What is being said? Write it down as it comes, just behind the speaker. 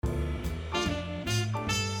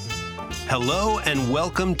Hello and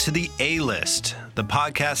welcome to the A-List, the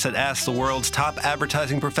podcast that asks the world's top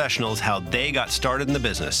advertising professionals how they got started in the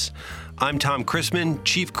business. I'm Tom Christmann,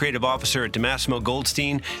 Chief Creative Officer at DiMassimo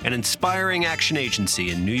Goldstein, an inspiring action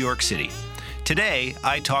agency in New York City. Today,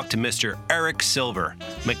 I talk to Mr. Eric Silver,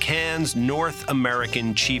 McCann's North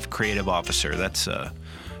American Chief Creative Officer. That's a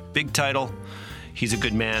big title. He's a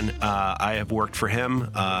good man. I have worked for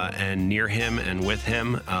him and near him and with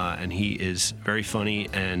him, and he is very funny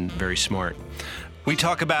and very smart. We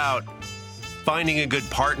talk about finding a good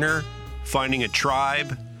partner, finding a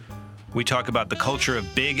tribe. We talk about the culture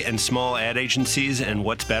of big and small ad agencies and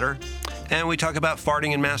what's better. And we talk about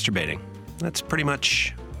farting and masturbating. That's pretty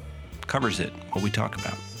much covers it, what we talk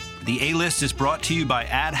about. The A-List is brought to you by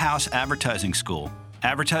Ad House Advertising School.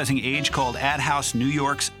 Advertising age called Ad House New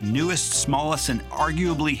York's newest, smallest, and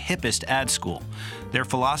arguably hippest ad school. Their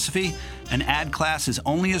philosophy? An ad class is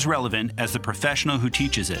only as relevant as the professional who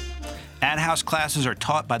teaches it. Ad House classes are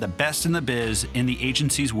taught by the best in the biz in the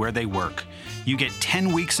agencies where they work. You get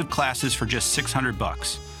 10 weeks of classes for just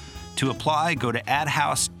 $600. To apply, go to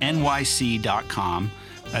adhousenyc.com.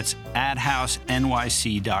 That's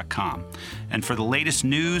adhousenyc.com. And for the latest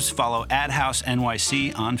news, follow Ad House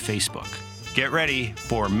NYC on Facebook. Get ready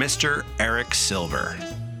for Mr. Eric Silver.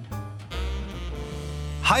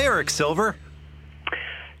 Hi, Eric Silver.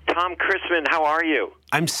 Tom Christmann, how are you?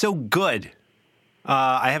 I'm so good.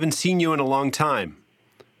 I haven't seen you in a long time,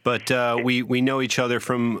 but we know each other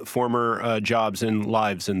from former jobs and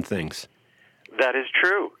lives and things. That is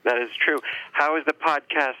true. How is the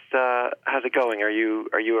podcast? How's it going? Are you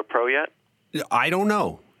a pro yet? I don't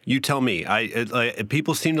know. You tell me.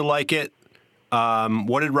 People seem to like it.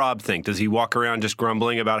 What did Rob think? Does he walk around just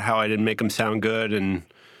grumbling about how I didn't make him sound good? And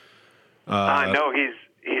no, he's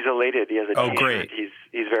elated. He has a T-shirt. Great.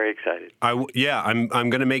 He's very excited. I'm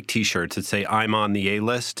going to make T-shirts that say I'm on the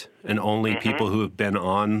A-List, and only people who have been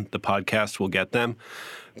on the podcast will get them.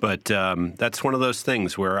 But that's one of those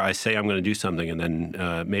things where I say I'm going to do something, and then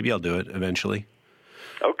maybe I'll do it eventually.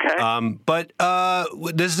 Okay. But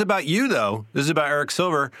this is about you, though. This is about Eric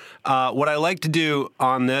Silver. What I like to do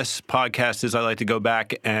on this podcast is I like to go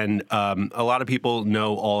back, and a lot of people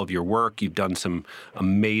know all of your work. You've done some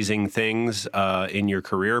amazing things in your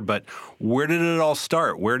career. But where did it all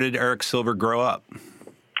start? Where did Eric Silver grow up?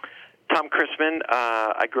 Tom Christmann.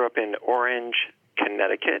 I grew up in Orange,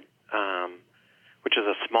 Connecticut, which is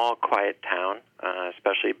a small, quiet town,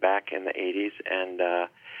 especially back in the 80s. And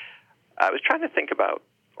I was trying to think about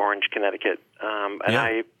Orange, Connecticut,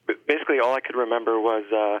 I basically all I could remember was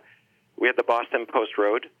we had the Boston Post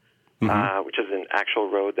Road, which is an actual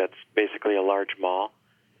road that's basically a large mall,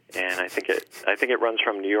 and I think it runs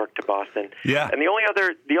from New York to Boston. Yeah. And the only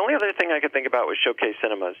other thing I could think about was Showcase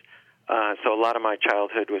Cinemas. So a lot of my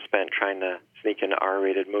childhood was spent trying to sneak into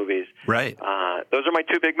R-rated movies. Right. Those are my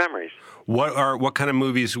two big memories. What kind of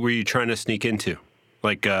movies were you trying to sneak into?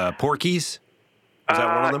 Like Porky's? Is that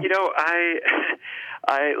one of them?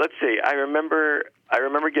 Let's see. I remember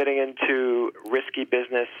getting into Risky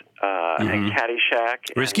Business and Caddyshack.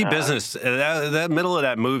 Risky Business. That middle of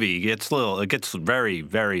that movie gets very,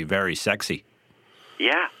 very, very sexy.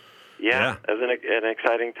 Yeah. It was an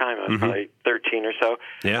exciting time. I was probably 13 or so.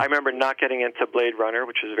 Yeah. I remember not getting into Blade Runner,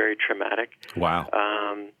 which was very traumatic. Wow.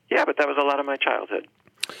 But that was a lot of my childhood.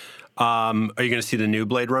 Are you going to see the new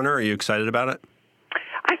Blade Runner? Are you excited about it?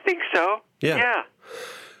 I think so. Yeah.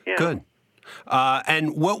 Good.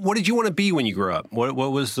 And what did you want to be when you grew up? What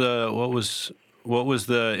was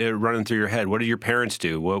running through your head? What did your parents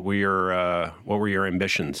do? What were your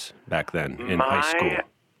ambitions back then in high school?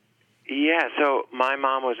 Yeah, so my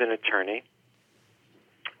mom was an attorney,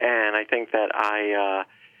 and I think that I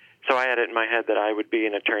had it in my head that I would be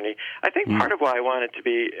an attorney. I think part of why I wanted to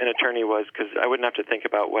be an attorney was because I wouldn't have to think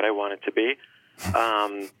about what I wanted to be,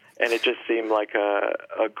 and it just seemed like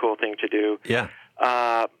a cool thing to do. Yeah.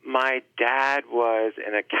 My dad was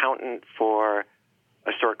an accountant for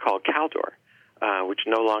a store called Caldor, which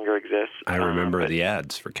no longer exists. I remember the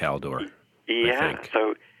ads for Caldor. Yeah,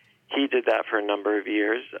 so he did that for a number of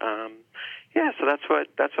years. So that's what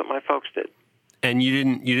my folks did. And you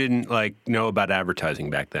didn't like know about advertising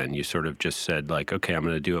back then. You sort of just said like, okay, I'm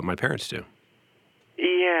going to do what my parents do.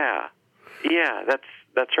 Yeah,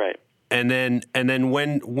 that's right. And then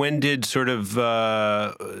when did sort of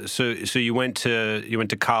so you went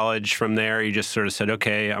to college from there? You just sort of said,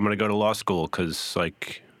 okay, I'm going to go to law school because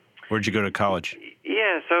like, where'd you go to college?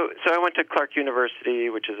 Yeah, so I went to Clark University,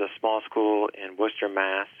 which is a small school in Worcester,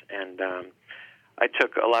 Mass, and I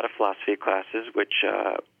took a lot of philosophy classes, which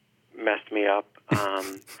messed me up.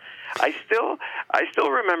 I still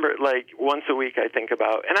remember, like, once a week I think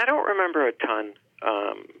about, and I don't remember a ton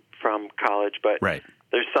from college, but right.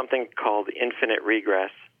 There's something called infinite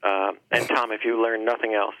regress. And Tom, if you learn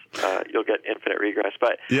nothing else, you'll get infinite regress.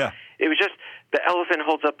 But yeah. It was just the elephant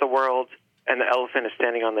holds up the world, and the elephant is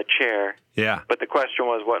standing on the chair. Yeah. But the question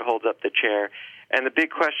was, what holds up the chair? And the big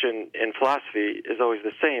question in philosophy is always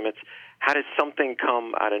the same. It's how does something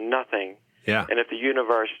come out of nothing? Yeah. And if the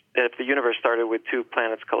universe started with two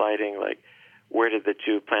planets colliding, like, where did the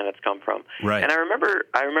two planets come from? Right. And I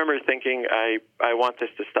remember thinking, I want this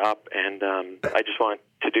to stop, and I just want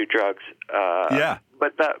to do drugs. Yeah.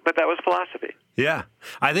 But that was philosophy. Yeah.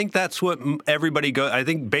 I think that's what everybody goes. I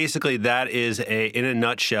think basically that is in a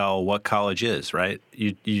nutshell what college is, right?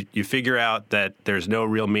 You figure out that there's no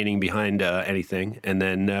real meaning behind anything, and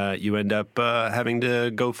then you end up having to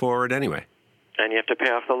go forward anyway. And you have to pay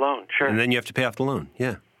off the loan, sure. And then you have to pay off the loan,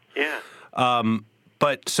 yeah. Yeah.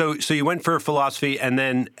 But so you went for philosophy, and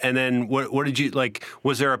then what did you like?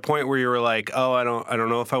 Was there a point where you were like, oh, I don't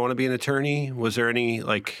know if I want to be an attorney? Was there any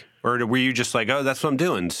like, or were you just like, oh, that's what I'm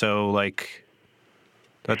doing? So like,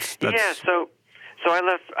 that's yeah. So I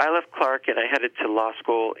left Clark and I headed to law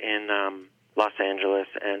school in Los Angeles.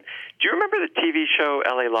 And do you remember the TV show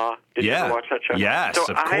L.A. Law? Did you ever watch that show? Yes,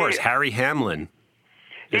 of course. Harry Hamlin.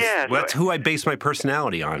 That's who I base my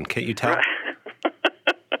personality on. Can't you tell? Right.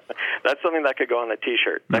 That's something that could go on the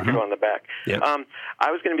T-shirt. That could go on the back. Yep.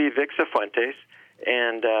 I was going to be Vic Cifuentes,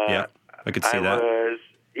 and yeah, I could see that.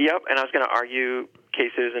 And I was going to argue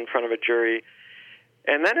cases in front of a jury.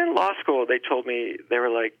 And then in law school, they told me they were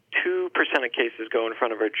like 2% of cases go in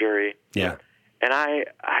front of a jury. Yeah. And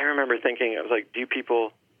I remember thinking, I was like, do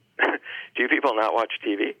people not watch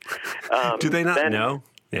TV? Do they not know?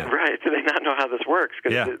 Yeah. Right. Do they not know how this works?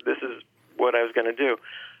 Because this is what I was going to do.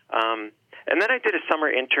 And then I did a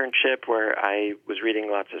summer internship where I was reading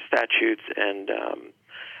lots of statutes, and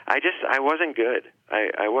I wasn't good.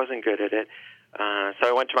 I wasn't good at it. So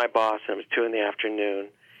I went to my boss, and it was 2 p.m,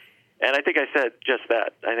 and I think I said just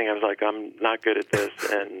that. I think I was like, I'm not good at this.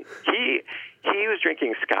 And he was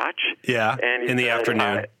drinking scotch. Yeah, and in the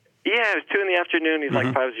afternoon. Yeah, it was 2 p.m. He's like,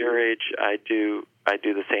 if I was your age, I'd do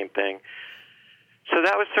the same thing. So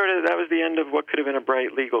that was the end of what could have been a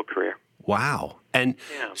bright legal career. Wow. And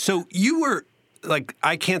so you were like,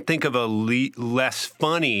 I can't think of a less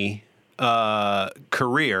funny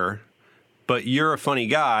career, but you're a funny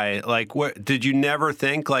guy. Like, what did you never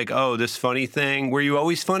think like, oh, this funny thing? Were you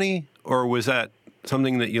always funny, or was that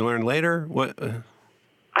something that you learned later? What?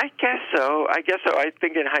 I guess so. I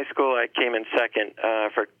think in high school I came in second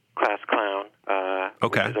for class clown,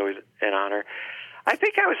 which is always an honor. I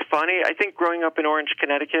think I was funny. I think growing up in Orange,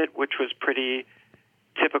 Connecticut, which was pretty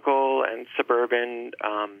typical and suburban,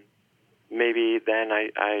 maybe then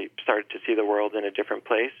I started to see the world in a different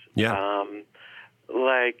place. Yeah.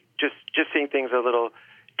 Like just seeing things a little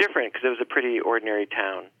different because it was a pretty ordinary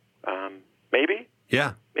town. Maybe.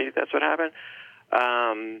 Yeah. Maybe that's what happened.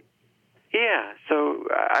 Yeah. So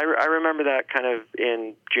I remember that kind of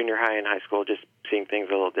in junior high and high school, just seeing things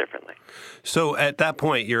a little differently. So at that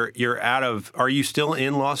point, you're out of. Are you still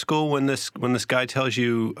in law school when this guy tells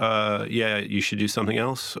you, you should do something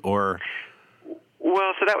else, or?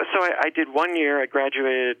 Well, I did 1 year. I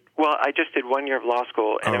graduated. Well, I just did 1 year of law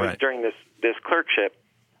school, and it was during this clerkship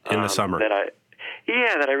in the summer that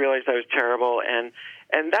I realized I was terrible, and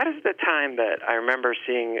that is the time that I remember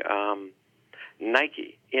seeing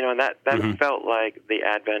Nike. And that felt like the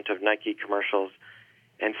advent of Nike commercials.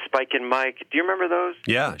 And Spike and Mike, do you remember those?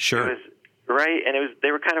 Yeah, sure. It was, right, and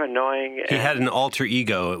they were kind of annoying. He had an alter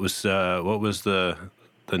ego. It was what was the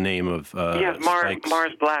name of Mars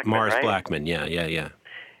Blackman. Mars right? Blackman. Yeah.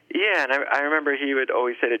 Yeah, and I remember he would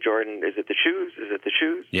always say to Jordan, "Is it the shoes? Is it the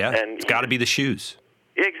shoes?" Yeah, and it's got to be the shoes.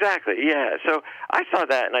 Exactly. Yeah. So I saw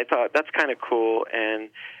that, and I thought that's kind of cool. And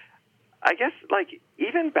I guess, like,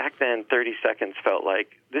 even back then, 30 seconds felt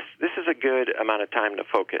like this is a good amount of time to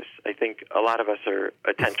focus. I think a lot of us are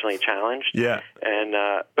attentionally challenged. Yeah. And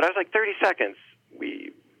but I was like, 30 seconds,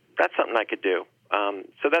 that's something I could do.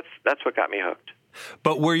 So that's what got me hooked.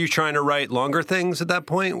 But were you trying to write longer things at that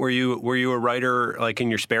point? Were you a writer, like, in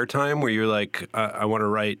your spare time? Were you like, I want to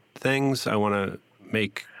write things, I want to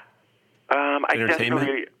make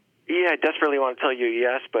entertainment? I desperately want to tell you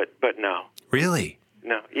yes, but no. Really?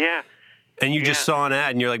 No. Yeah. And you just saw an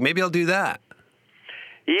ad, and you're like, maybe I'll do that.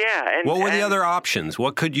 Yeah. And what were the other options?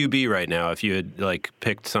 What could you be right now if you had like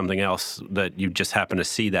picked something else that you just happened to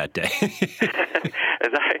see that day?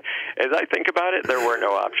 As I think about it, there were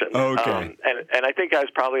no options. Okay. And I think I was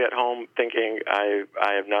probably at home thinking I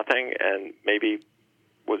have nothing, and maybe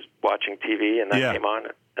was watching TV, and that came on,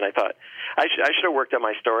 and I thought I should have worked on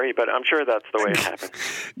my story, but I'm sure that's the way it happened.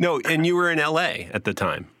 No, and you were in L.A. at the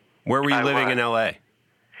time. Where were you living in L.A.?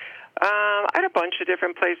 I had a bunch of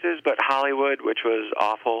different places, but Hollywood, which was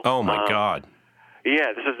awful. Oh, my God.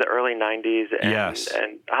 Yeah, this was the early 90s. And, Yes.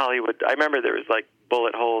 And Hollywood, I remember there was like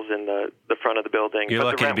bullet holes in the front of the building. You're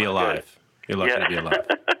lucky to be alive. Good. You're lucky to be alive.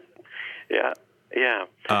 Yeah.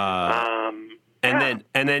 And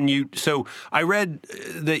then you. So I read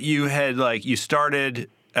that you had you started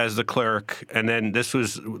as the clerk, and then this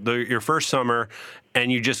was your first summer,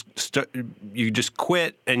 and you just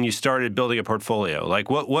quit and you started building a portfolio.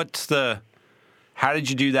 How did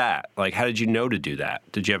you do that? How did you know to do that?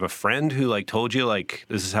 Did you have a friend who told you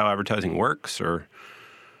this is how advertising works, or?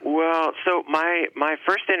 Well, so my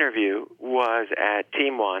first interview was at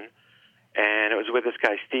Team One, and it was with this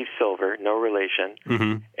guy Steve Silver, no relation,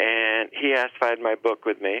 and he asked if I had my book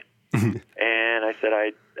with me, and I said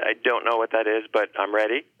I don't know what that is, but I'm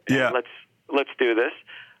ready. Yeah, let's do this.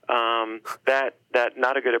 That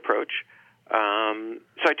not a good approach.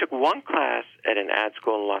 So I took one class at an ad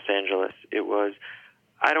school in Los Angeles. It was,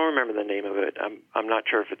 I don't remember the name of it. I'm not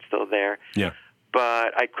sure if it's still there. Yeah.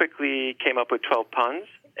 But I quickly came up with 12 puns,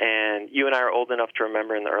 and you and I are old enough to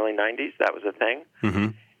remember in the early 90s that was a thing. Mm-hmm.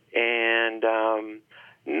 And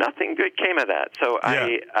nothing good came of that. So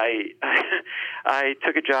yeah. I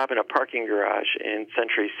took a job in a parking garage in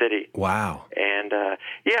Century City. Wow. And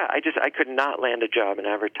I could not land a job in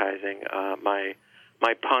advertising.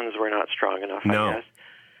 My puns were not strong enough, no. I guess.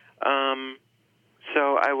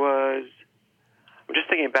 So I'm just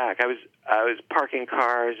thinking back. I was parking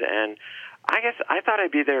cars, and I guess I thought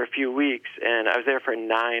I'd be there a few weeks, and I was there for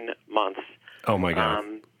 9 months. Oh my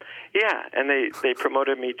God. Yeah, and they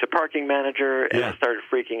promoted me to parking manager, and I started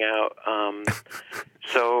freaking out.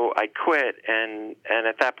 So I quit, and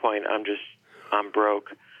at that point, I'm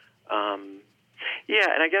broke.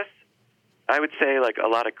 And I guess I would say a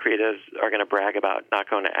lot of creatives are going to brag about not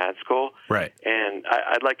going to ad school. Right. And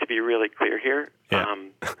I'd like to be really clear here. Yeah.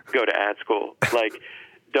 Go to ad school.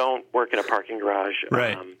 Don't work in a parking garage.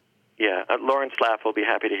 Right. Lauren Slaff will be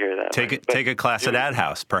happy to hear that. Take a class at Ad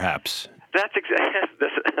House, perhaps. That's exactly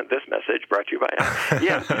this message brought to you by Ad.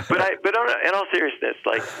 Yeah, but in all seriousness,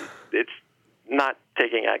 it's not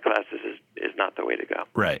taking ad classes is not the way to go.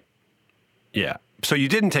 Right. Yeah. So you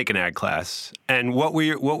didn't take an ad class, and what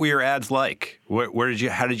were your ads like?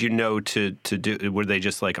 How did you know to do? Were they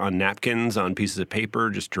just on napkins, on pieces of paper,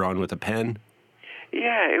 just drawn with a pen?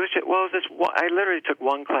 Yeah, it was. I literally took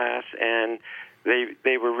one class, and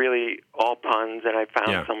they were really all puns, and I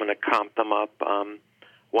found someone to comp them up.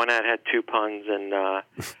 One ad had 2 puns, and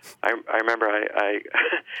I remember I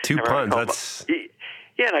 2 puns.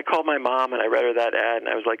 And I called my mom, and I read her that ad, and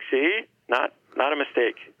I was like, "See, not a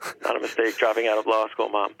mistake, dropping out of law school,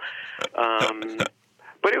 Mom."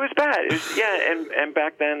 But it was bad. And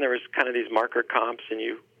back then there was kind of these marker comps, and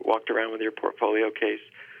you walked around with your portfolio case.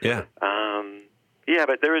 Yeah.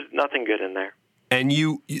 But there was nothing good in there. And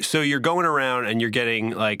so you're going around and you're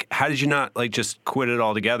getting how did you not just quit it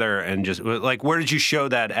altogether and just where did you show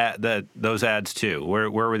those ads to?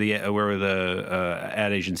 Where were the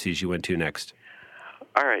ad agencies you went to next?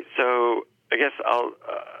 All right, so I guess I'll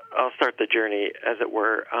start the journey, as it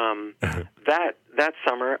were. That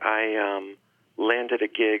summer, I landed a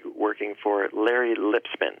gig working for Larry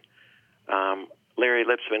Lipsman. Larry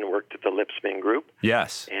Lipsman worked at the Lipsman Group.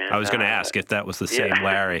 Yes, and, I was going to ask if that was the same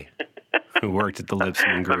Larry who worked at the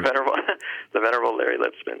Lipsman Group. The venerable Larry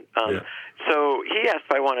Lipsman. So he asked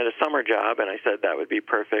if I wanted a summer job, and I said that would be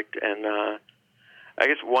perfect. And I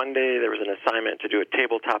guess one day there was an assignment to do a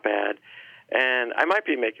tabletop ad. And I might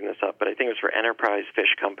be making this up, but I think it was for Enterprise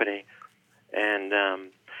Fish Company. And,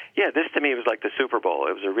 this to me was like the Super Bowl.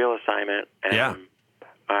 It was a real assignment.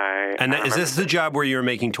 And is this the job where you were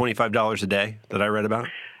making $25 a day that I read about?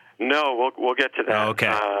 No, we'll get to that. Oh,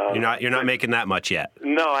 okay. You're not making that much yet.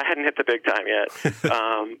 No, I hadn't hit the big time yet.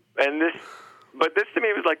 But this to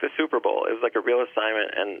me was like the Super Bowl. It was like a real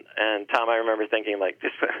assignment. And Tom, I remember thinking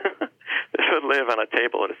this would live on a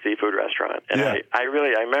table at a seafood restaurant. And I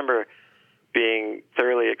remember being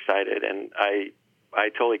thoroughly excited, and I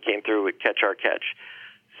totally came through with Catch Our Catch.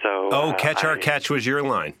 So Catch Our Catch was your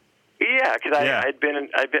line. Yeah, because I'd been.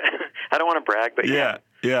 I don't want to brag, but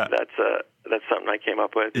that's something I came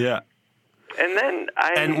up with. Yeah. And then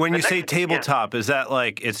And when you say tabletop, is that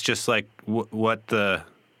it's just what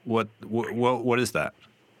is that?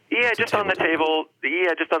 Yeah, just on the table.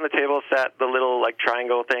 Yeah, just on the table sat the little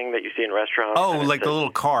triangle thing that you see in restaurants. Oh, the little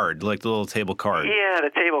card, the little table card. Yeah, the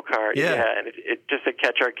table card. Yeah, and it just said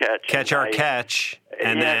Catch Our Catch. Catch Our Catch,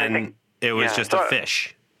 and then it was just a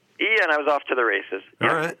fish. Yeah, and I was off to the races. All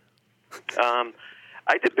right.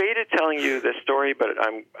 I debated telling you this story, but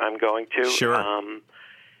I'm going to. Sure.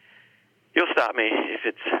 You'll stop me if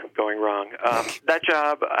it's going wrong. That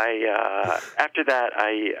job, after that,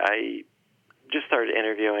 I just started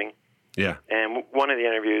interviewing. Yeah. And one of the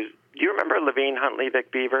interviews, do you remember Levine Huntley,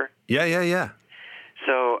 Vic Beaver? Yeah.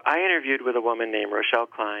 So I interviewed with a woman named Rochelle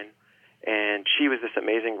Klein, and she was this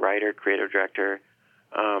amazing writer, creative director.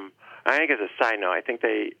 I think as a side note, I think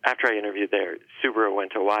after I interviewed there, Subaru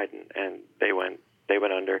went to Wyden, and they went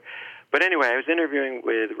under. But anyway, I was interviewing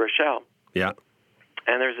with Rochelle. Yeah.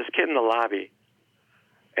 And there was this kid in the lobby,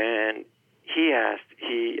 and he asked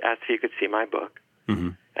if he could see my book. Mm-hmm.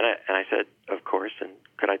 And I said, of course, and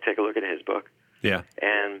could I take a look at his book? Yeah.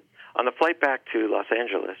 And on the flight back to Los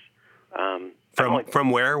Angeles... From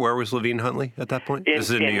where? Where was Levine Huntley at that point? This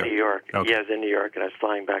is in New York. Okay. Yeah, I was in New York, and I was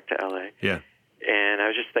flying back to L.A. Yeah. And I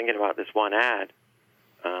was just thinking about this one ad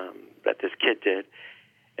that this kid did,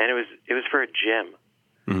 and it was for a gym.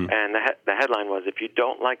 Mm-hmm. And the headline was, if you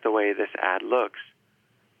don't like the way this ad looks,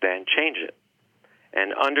 then change it.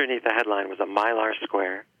 And underneath the headline was a Mylar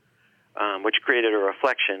square, which created a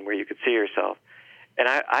reflection where you could see yourself. And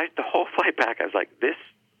I the whole flight back, I was like, this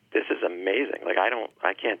is amazing. Like,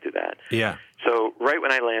 I can't do that. Yeah. So right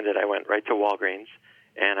when I landed, I went right to Walgreens,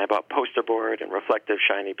 and I bought poster board and reflective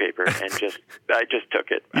shiny paper, and I just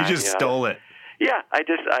took it. You just stole it. Yeah, I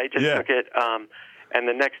just took it. And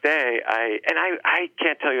the next day, I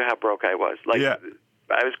can't tell you how broke I was. Like,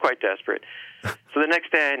 I was quite desperate. So the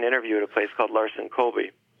next day, I had an interview at a place called Larson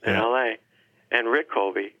Colby in L.A., and Rick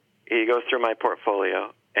Colby, he goes through my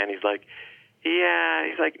portfolio, and he's like,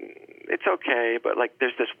 it's okay, but like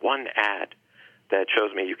there's this one ad that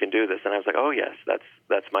shows me you can do this, and I was like, oh yes,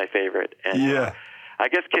 that's my favorite. And I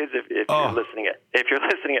guess kids, if you're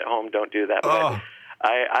listening at home, don't do that. But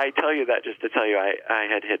I tell you that just to tell you I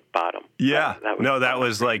had hit bottom. Yeah, that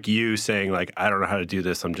was like you saying like, I don't know how to do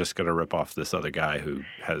this. I'm just going to rip off this other guy who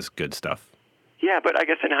has good stuff. Yeah, but I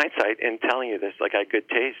guess in hindsight, in telling you this, like I had good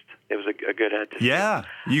taste. It was a good ad. Yeah,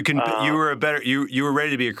 you were ready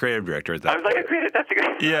to be a creative director at that point. I was like a creative. That's a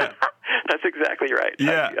good. Yeah, that's exactly right.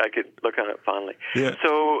 Yeah, I could look on it fondly. Yeah.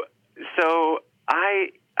 So I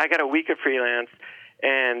got a week of freelance,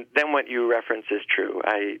 and then what you reference is true.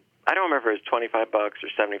 I don't remember if it was $25 or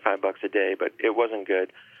 $75 a day, but it wasn't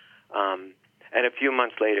good. And a few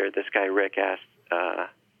months later, this guy Rick asked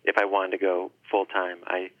if I wanted to go full time.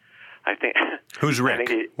 I think. Who's Rick?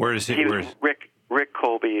 Where is he? He was Rick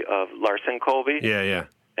Colby of Larson Colby. Yeah.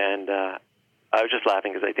 And I was just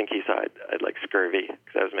laughing because I think he saw I'd like scurvy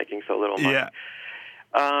because I was making so little money. Yeah.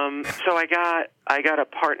 So I got a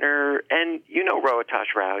partner, and you know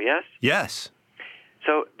Rohitash Rao, yes? Yes.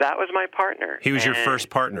 So that was my partner. He was your first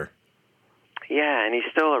partner. Yeah, and he's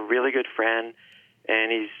still a really good friend,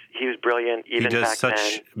 and he was brilliant even back then. He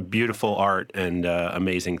does such beautiful art and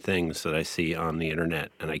amazing things that I see on the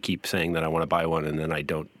internet, and I keep saying that I want to buy one, and then I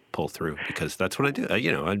don't pull through because that's what I do.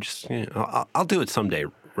 I'll do it someday,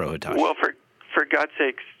 Rohitash. Well, for God's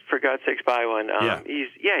sakes, buy one. He's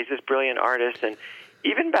this brilliant artist, and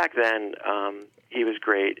even back then, he was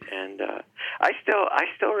great. And I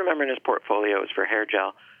still remember in his portfolio, it was for hair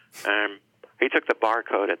gel. He took the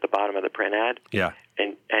barcode at the bottom of the print ad,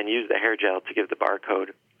 and used the hair gel to give the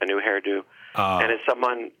barcode a new hairdo. And as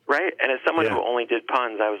someone who only did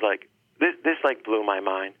puns, I was like, this like blew my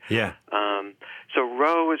mind. Yeah. So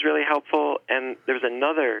Ro was really helpful, and there was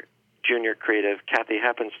another junior creative, Kathy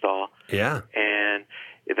Heppenstall. Yeah. And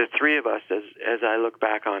the three of us, as I look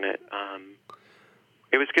back on it,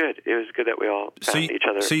 it was good. It was good that we all found each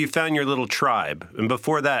other. So you found your little tribe, and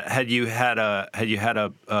before that, had you had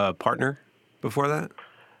a partner before that?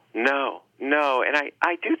 No, and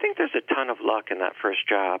I do think there's a ton of luck in that first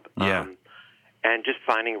job. Yeah. And just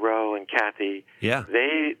finding Ro and Kathy,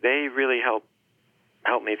 they really helped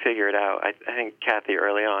me figure it out. I think Kathy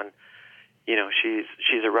early on,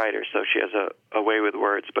 she's a writer, so she has a way with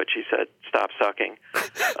words. But she said, "Stop sucking,"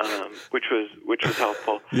 which was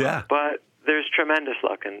helpful. Yeah. But there's tremendous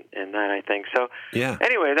luck in that, I think. So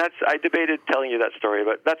anyway, I debated telling you that story,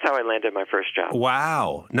 but that's how I landed my first job.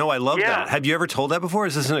 Wow. No, I love that. Have you ever told that before?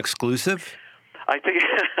 Is this an exclusive? I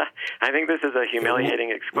think this is a humiliating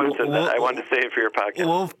exclusive that I wanted to save for your podcast.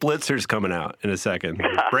 Wolf Blitzer's coming out in a second.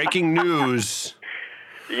 Breaking news.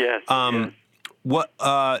 Yes. What?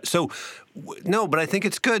 No, but I think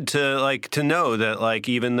it's good to know that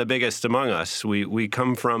even the biggest among us, we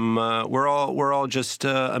come from we're all just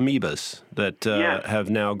amoebas that have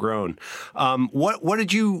now grown. What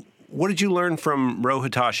did you learn from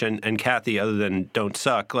Rohitash and Kathy other than don't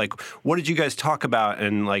suck? Like, what did you guys talk about?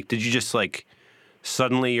 And did you just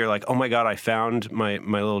suddenly you're like, oh my God, I found my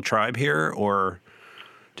little tribe here? Or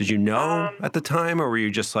Did you know at the time, or were you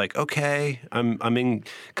just like, okay, I'm in?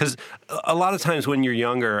 Because a lot of times when you're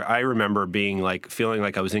younger, I remember feeling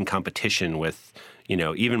like I was in competition with,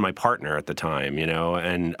 even my partner at the time,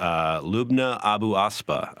 and Lubna Abu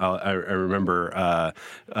Aspa. I remember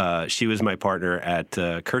she was my partner at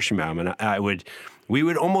Kirschenbaum, and we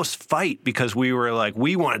would almost fight because we were like,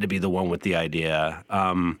 we wanted to be the one with the idea.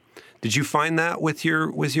 Did you find that with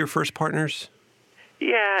your first partners?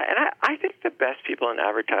 Yeah, and I think the best people in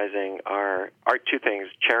advertising are two things: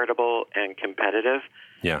 charitable and competitive.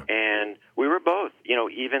 Yeah. And we were both,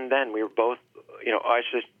 even then we were both, I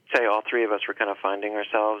should say all three of us were kind of finding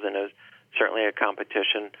ourselves, and it was certainly a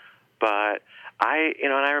competition. But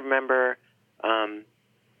and I remember, I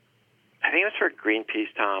think it was for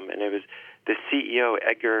Greenpeace, Tom, and it was the CEO,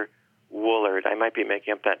 Edgar Woolard. I might be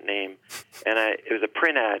making up that name. And it was a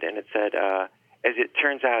print ad, and it said, as it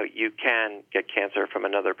turns out, you can get cancer from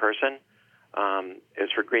another person. It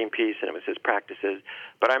was for Greenpeace, and it was his practices.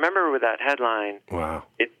 But I remember with that headline, wow,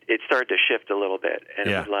 it started to shift a little bit. And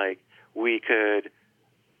It was like we could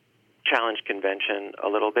challenge convention a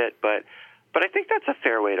little bit. But I think that's a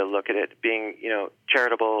fair way to look at it, being,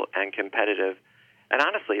 charitable and competitive. And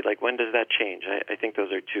honestly, like, when does that change? I think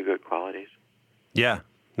those are two good qualities. Yeah.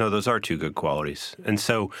 No, those are two good qualities. And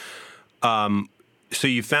so so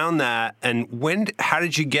you found that, and how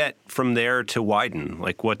did you get from there to Wyden?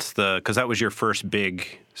 Like, because that was your first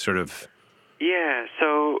big sort of... Yeah,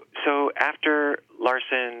 so after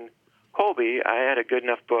Larson Colby, I had a good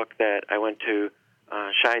enough book that I went to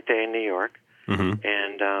Chiat in New York. Mm-hmm.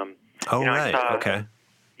 And, right, okay.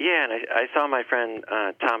 Yeah, and I saw my friend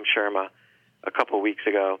Tom Sherma a couple weeks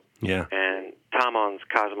ago. Yeah. And Tom owns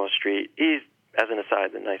Cosmo Street. He's, as an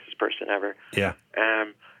aside, the nicest person ever. Yeah.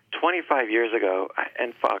 25 years ago,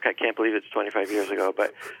 and fuck, I can't believe it's 25 years ago,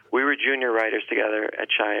 but we were junior writers together at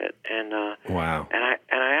Chiat, and wow. And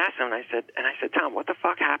I asked him, and I said, Tom, what the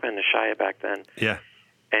fuck happened to Chiat back then? Yeah.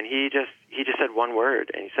 And he just said one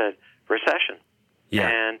word, and he said recession. Yeah.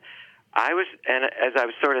 And as I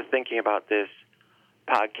was sort of thinking about this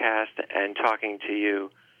podcast and talking to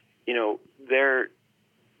you,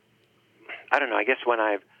 I don't know, I guess when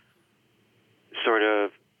I've sort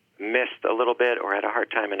of missed a little bit or had a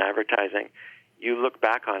hard time in advertising, you look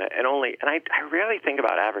back on it, and I rarely think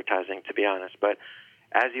about advertising, to be honest, but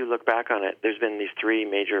as you look back on it, there's been these three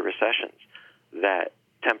major recessions that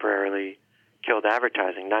temporarily killed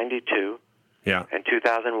advertising: 92, and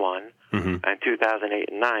 2001, mm-hmm. and 2008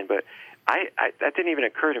 and 9. But that didn't even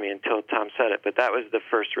occur to me until Tom said it. But that was the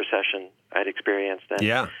first recession I'd experienced. And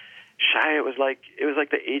Chiat was like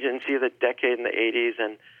the agency of the decade in the 80s,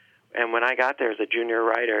 and when I got there as a junior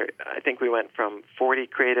writer, I think we went from 40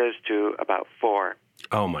 creatives to about 4.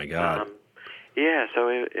 Oh my God! Yeah, so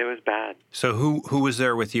it was bad. So who was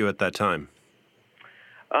there with you at that time?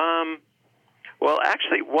 Well,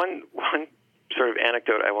 actually, one sort of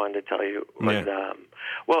anecdote I wanted to tell you was,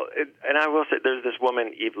 and I will say, there's this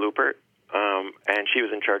woman, Eve Lupert, and she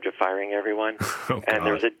was in charge of firing everyone. Oh, and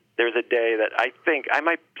there was a day that I think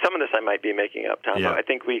some of this I might be making up, Tom. But I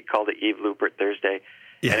think we called it Eve Lupert Thursday.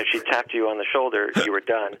 Yeah. And if she tapped you on the shoulder, you were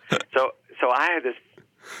done. So I had this,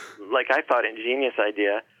 I thought, ingenious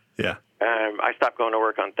idea. Yeah. I stopped going to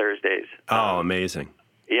work on Thursdays. Oh, amazing.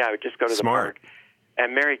 Yeah, I would just go to the park.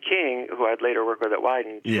 And Mary King, who I'd later work with at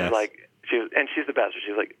Wyden, she was like, and she's the best.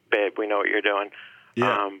 She's like, babe, we know what you're doing.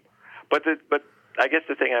 Yeah. But I guess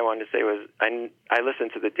the thing I wanted to say was I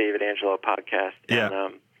listened to the David Angelo podcast,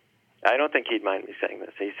 and I don't think he'd mind me saying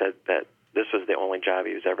this. He said that this was the only job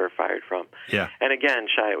he was ever fired from. Yeah. And again,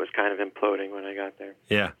 Chiat was kind of imploding when I got there.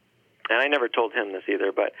 Yeah. And I never told him this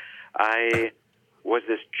either, but I was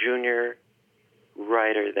this junior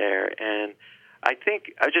writer there, and I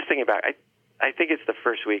was just thinking back, I think it's the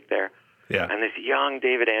first week there. Yeah. And this young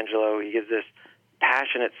David Angelo, he gives this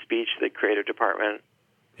passionate speech to the creative department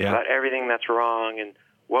about everything that's wrong and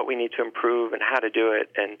what we need to improve and how to do it.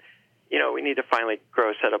 And, we need to finally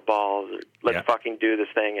grow a set of balls. Let's fucking do this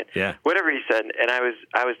thing. And whatever he said. And I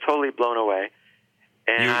was totally blown away.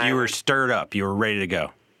 And you were stirred up. You were ready to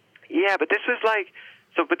go. Yeah, but this was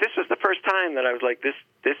but this was the first time that I was like, this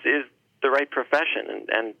is the right profession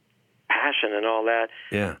and passion and all that.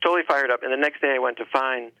 Yeah. Totally fired up. And the next day I went to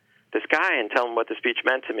find this guy and tell him what the speech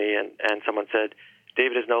meant to me. And someone said,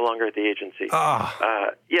 David is no longer at the agency. Oh.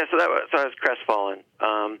 So I was crestfallen.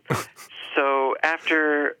 So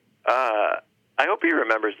after, I hope he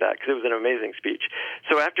remembers that because it was an amazing speech.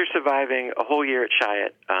 So after surviving a whole year at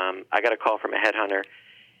Chiat, I got a call from a headhunter,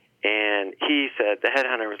 and he said, the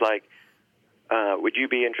headhunter was like, would you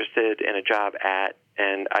be interested in a job at,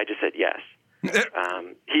 and I just said yes. He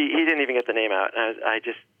didn't even get the name out, and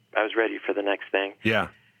I was ready for the next thing. Yeah.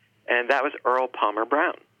 and that was Earl Palmer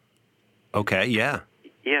Brown. Okay, yeah.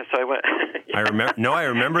 Yeah, so I went. I remember. No, I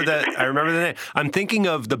remember that. I remember the name. I'm thinking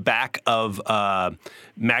of the back of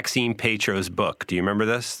Maxime Petro's book. Do you remember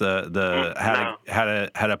this? The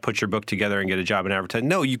how to put your book together and get a job in advertising.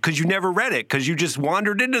 No, because you never read it because you just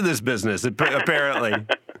wandered into this business apparently.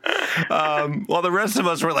 While the rest of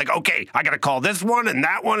us were like, okay, I got to call this one and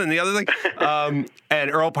that one and the other thing.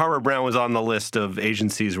 And Earl Palmer Brown was on the list of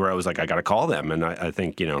agencies where I was like, I got to call them, and I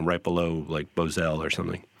think right below like Bozell or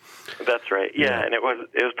something. That's right. Yeah, and it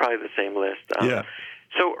was probably the same list. Yeah.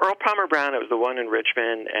 So Earl Palmer Brown, it was the one in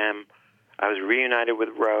Richmond, and I was reunited with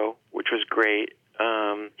Roe, which was great.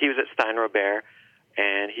 He was at Stein Robert,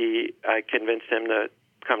 and I convinced him to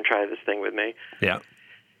come try this thing with me. Yeah.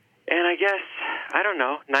 And I guess, I don't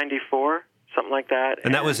know, 94, something like that.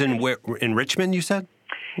 And that was in Richmond, you said?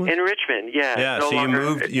 In Richmond, yeah. Yeah.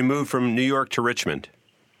 So you moved from New York to Richmond.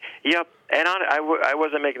 Yep. And I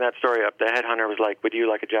wasn't making that story up. The headhunter was like, would you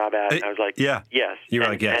like a job at? And I was like, yeah. Yes. You were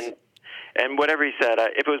like, yes. And whatever he said,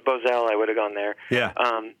 if it was Bozell, I would have gone there. Yeah.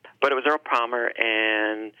 But it was Earl Palmer,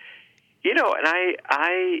 and, and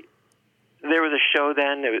there was a show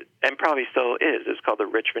then, and probably still is. It's called The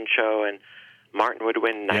Richmond Show, and Martin would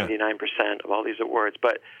win 99% of all these awards.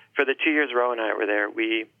 But for the 2 years Roe and I were there,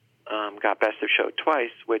 we got Best of Show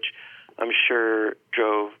twice, which I'm sure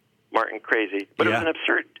drove Martin crazy. But it was an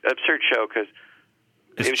absurd show because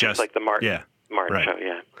it was just like the Martin show,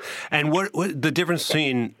 yeah. And what the difference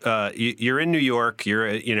between you're in New York,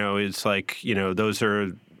 it's like, those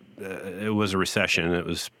are it was a recession. It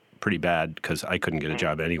was pretty bad because I couldn't get a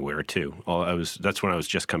job anywhere too. That's when I was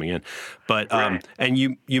just coming in. But and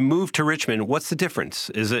you moved to Richmond. What's the difference?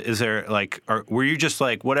 Is there like were you just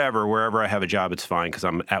like whatever, wherever I have a job it's fine because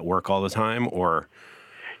I'm at work all the time, or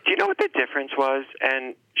do you know what the difference was?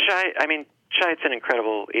 And Chiat's an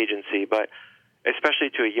incredible agency, but especially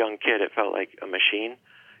to a young kid, it felt like a machine.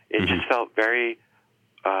 It just felt very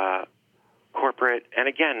corporate, and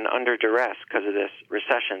again, under duress because of this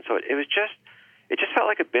recession. So it just felt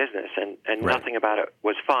like a business, and nothing about it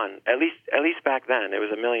was fun. At least back then, it was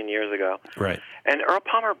a million years ago. Right. And Earl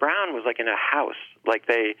Palmer Brown was like in a house, like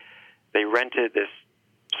they rented this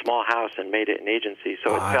small house and made it an agency.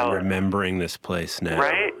 So it felt. I'm remembering this place now.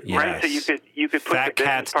 Right. Yes. Right. So you could put Fat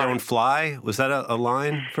cats don't fly. Was that a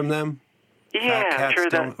line from them? Yeah, fat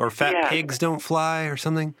cats I'm sure or fat pigs don't fly or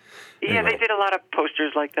something. Yeah, anyway. They did a lot of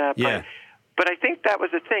posters like that. But I think that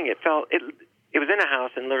was the thing. It was in a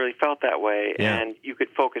house and literally felt that way, and you could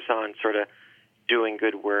focus on sort of doing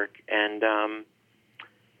good work. And and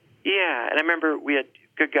I remember we had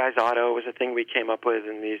Good Guys Auto was a thing we came up with,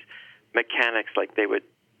 and these mechanics, like they would,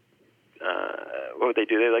 what would they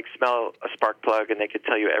do? They like smell a spark plug and they could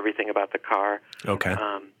tell you everything about the car. Okay.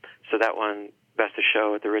 So that one, Best of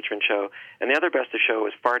Show at the Richmond Show. And the other Best of Show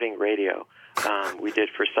was Farting Radio. We did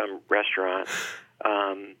for some restaurant.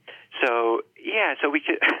 So we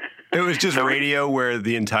could. It was just radio where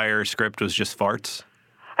the entire script was just farts?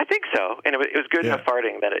 I think so. And it was good enough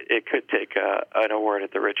farting that it could take an award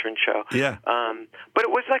at the Richmond Show. Yeah. But it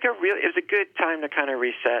was like it was a good time to kind of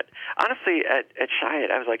reset. Honestly, at Chiat,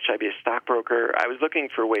 I was like, should I be a stockbroker? I was looking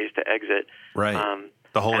for ways to exit. Right.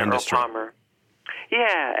 The whole industry. Earl Palmer.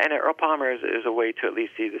 Yeah, and Earl Palmer is a way to at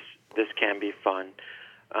least see this can be fun.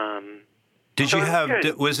 Did you have?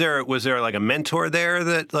 Was there like a mentor there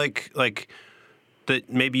that like that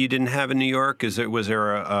maybe you didn't have in New York? Was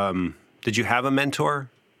there a? Did you have a mentor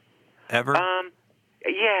ever?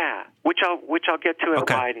 Yeah, which I'll get to at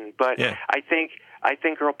Wyden. But I think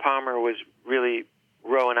Earl Palmer was really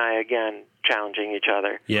Roe and I again challenging each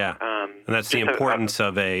other. Yeah, and that's the importance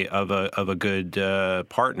of a good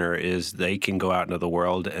partner is they can go out into the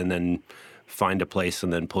world and then find a place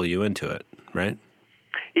and then pull you into it, right?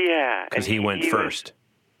 Yeah, because he went first.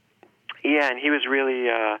 And he was really.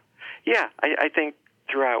 I think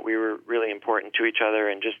throughout we were really important to each other,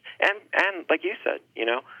 and just and like you said,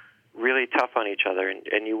 really tough on each other,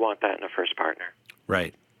 and you want that in a first partner.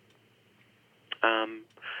 Right.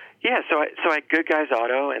 So I had Good Guys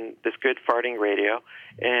Auto and this good farting radio,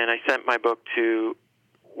 and I sent my book to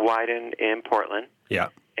Wyden in Portland. Yeah.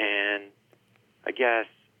 And I guess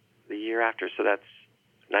the year after, so that's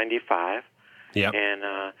 95. Yeah.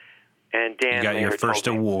 And Dan, you got your first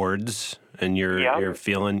awards, and you're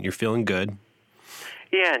feeling good.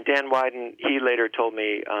 Yeah, and Dan Wyden, he later told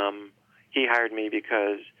me he hired me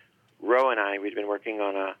because Roe and I, we'd been working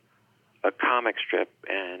on a comic strip,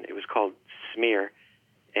 and it was called Smear.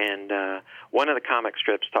 And one of the comic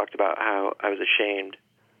strips talked about how I was ashamed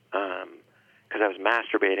because I was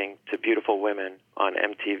masturbating to beautiful women on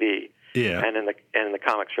MTV. Yeah. And in the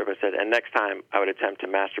comic strip, I said, and next time I would attempt to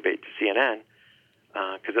masturbate to CNN,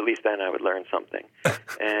 because at least then I would learn something.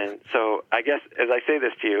 And so I guess, as I say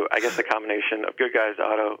this to you, I guess the combination of Good Guys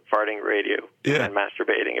Auto, farting, radio, and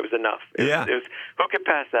masturbating, it was enough. It was, who could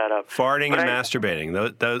pass that up? Farting and masturbating,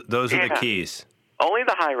 those are the keys. Only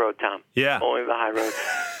the high road, Tom. Yeah. Only the high road.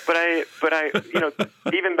 But I,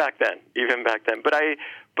 even back then.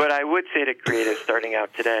 But I would say to creatives starting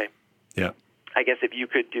out today, I guess if you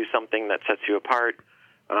could do something that sets you apart,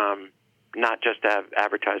 not just to have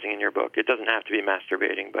advertising in your book. It doesn't have to be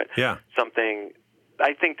masturbating, but something,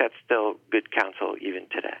 I think that's still good counsel even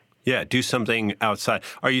today. Yeah, do something outside.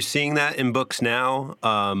 Are you seeing that in books now?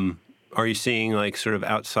 Are you seeing like sort of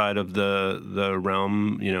outside of the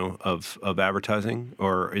realm, of advertising,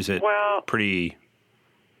 or is it pretty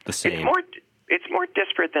the same? It's more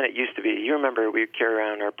disparate than it used to be. You remember we would carry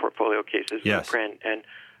around our portfolio cases in print, and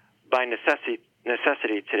by necessity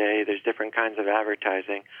today, there's different kinds of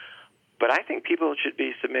advertising. But I think people should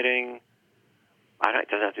be submitting, it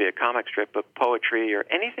doesn't have to be a comic strip, but poetry or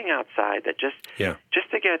anything outside that just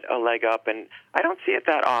to get a leg up. And I don't see it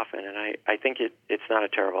that often, and I think it's not a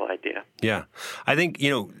terrible idea. Yeah. I think,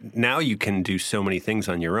 now you can do so many things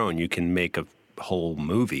on your own. You can make a whole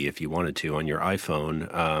movie if you wanted to on your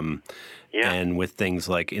iPhone. And with things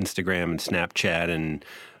like Instagram and Snapchat and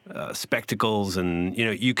spectacles, and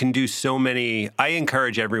you can do so many. I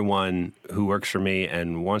encourage everyone who works for me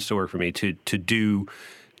and wants to work for me to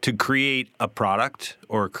create a product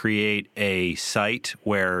or create a site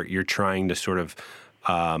where you're trying to sort of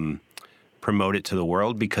promote it to the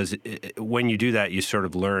world, because when you do that, you sort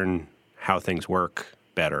of learn how things work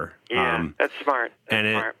better. Yeah, that's smart. And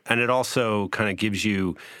it also kind of gives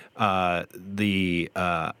you the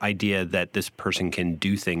idea that this person can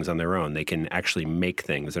do things on their own. They can actually make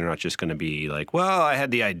things. They're not just going to be like, well, I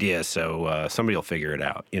had the idea, so somebody will figure it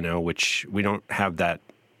out, which we don't have that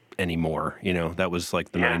anymore. That was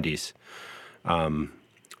like the 90s.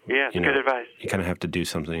 Good advice. You kind of have to do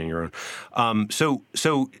something on your own.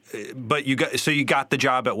 But you got the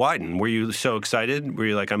job at Wieden. Were you so excited? Were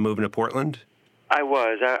you like, I'm moving to Portland? I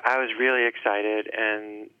was. I was really excited,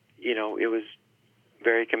 and it was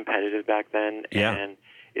very competitive back then. Yeah. And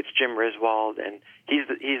it's Jim Riswold, and he's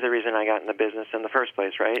the reason I got in the business in the first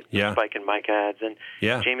place, right? Yeah. Spike and Mike ads, and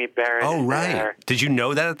Jamie Barrett. Oh, right. There. Did you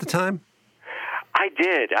know that at the time? I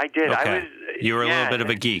did. Okay. You were a little bit of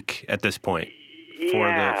a geek at this point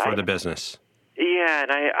for the business. Yeah,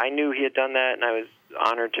 and I knew he had done that, and I was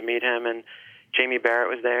honored to meet him. And Jamie Barrett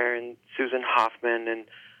was there, and Susan Hoffman, and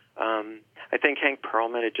I think Hank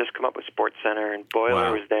Perlman had just come up with SportsCenter, and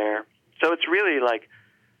Boiler was there. So it's really like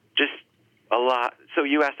just a lot. So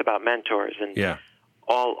you asked about mentors, and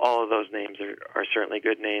all of those names are certainly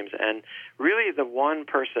good names. And really the one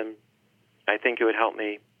person I think who would help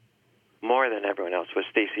me more than everyone else was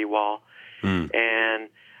Stacey Wall. And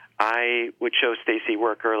I would show Stacey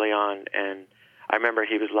work early on, and I remember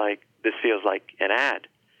he was like, this feels like an ad.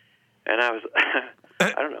 And I was,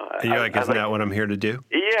 I don't know. And you're like, isn't that what I'm here to do?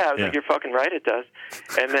 Yeah, I was like, you're fucking right, it does.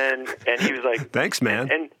 And he was like, thanks, man.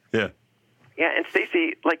 And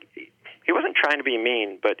Stacey, like, he wasn't trying to be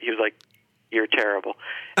mean, but he was like, you're terrible.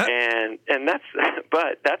 And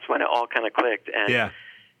that's when it all kind of clicked. And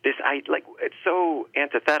it's so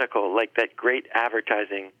antithetical, like that great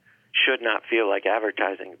advertising should not feel like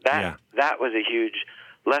advertising. That was a huge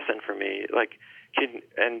lesson for me. Like,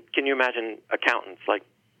 can you imagine accountants like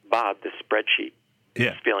Bob, the spreadsheet,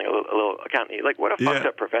 feeling a little accountant? Like, what a fucked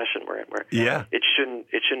up profession we're in. Where it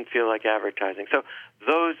shouldn't feel like advertising. So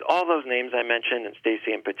all those names I mentioned, and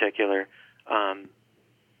Stacey in particular,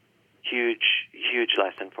 huge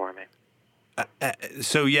lesson for me.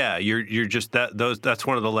 You're just that's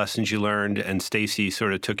one of the lessons you learned, and Stacey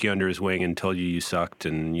sort of took you under his wing and told you sucked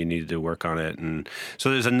and you needed to work on it. And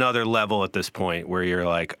so there's another level at this point where you're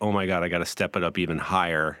like, oh my God, I got to step it up even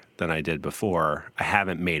higher than I did before. I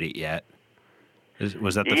haven't made it yet.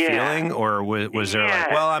 Was that the feeling, or was there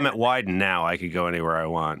like, well, I'm at Wieden now, I could go anywhere I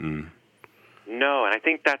want? No, and I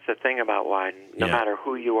think that's the thing about Wieden. No matter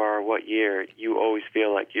who you are, what year, you always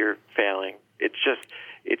feel like you're failing. It's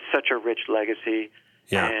such a rich legacy,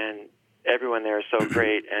 and everyone there is so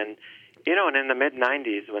great. And, and in the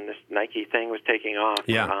mid-'90s when this Nike thing was taking off,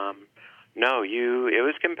 it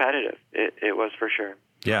was competitive. It was for sure.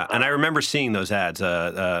 Yeah, and I remember seeing those ads.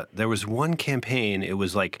 There was one campaign, it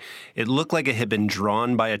was like, it looked like it had been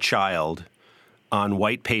drawn by a child on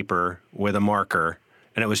white paper with a marker,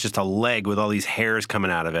 and it was just a leg with all these hairs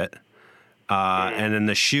coming out of it. And then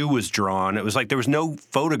the shoe was drawn. It was like there was no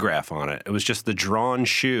photograph on it. It was just the drawn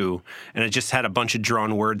shoe, and it just had a bunch of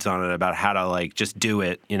drawn words on it about how to, like, just do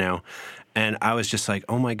it, And I was just like,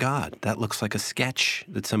 oh my God, that looks like a sketch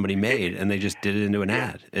that somebody made, and they just did it into an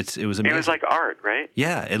ad. It was amazing. It was like art, right?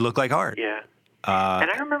 Yeah, it looked like art. Yeah. And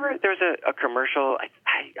I remember there was a commercial,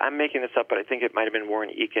 I'm making this up, but I think it might have been Warren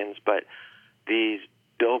Eakins, but these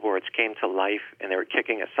billboards came to life, and they were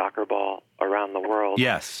kicking a soccer ball around the world.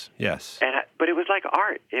 Yes. But it was like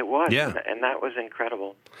art. It was, yeah. And that was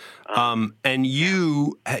incredible. And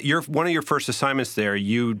one of your first assignments there,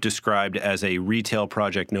 you described as a retail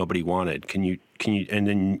project nobody wanted. Can you? And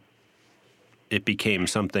then it became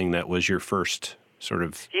something that was your first sort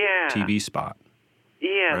of TV spot.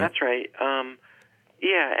 Yeah, right? That's right. And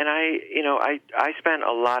I spent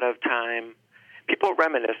a lot of time. People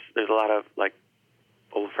reminisce. There's a lot of like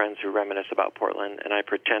old friends who reminisce about Portland, and I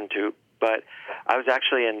pretend to. But I was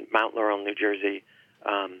actually in Mount Laurel, New Jersey,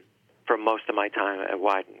 for most of my time at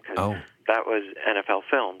Wyden, because that was NFL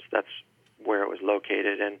Films. That's where it was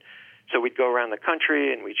located. And so we'd go around the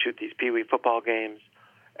country, and we'd shoot these Pee Wee football games.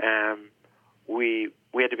 We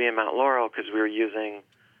had to be in Mount Laurel because we were using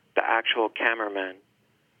the actual cameramen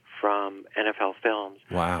from NFL Films.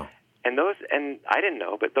 Wow. And I didn't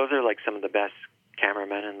know, but those are like some of the best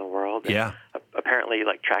cameramen in the world. Yeah. And apparently,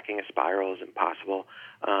 like tracking a spiral is impossible.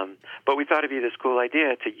 But we thought it'd be this cool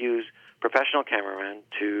idea to use professional cameramen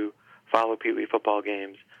to follow Pee Wee football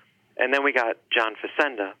games. And then we got John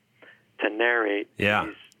Facenda to narrate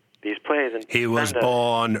these plays. And he was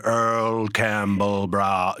born Earl Campbell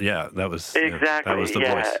Brown. Yeah, that was exactly that was the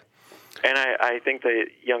voice. And I think the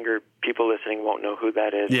younger people listening won't know who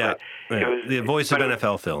that is. Yeah, It was the voice of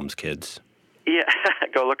NFL Films, kids. Yeah,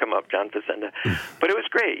 go look him up, John Facenda. But it was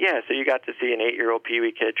great, yeah. So you got to see an 8-year-old Pee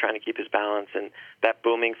Wee kid trying to keep his balance, and that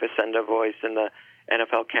booming Facenda voice and the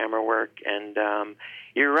NFL camera work. And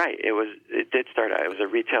you're right, it did start out. It was a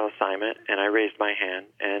retail assignment, and I raised my hand.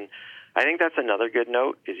 And I think that's another good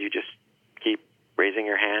note, is you just keep raising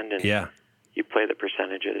your hand, and you play the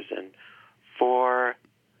percentages. And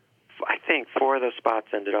I think four of those spots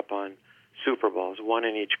ended up on Super Bowls, one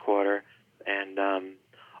in each quarter, and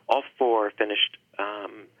all four finished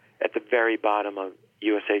at the very bottom of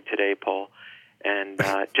USA Today poll. And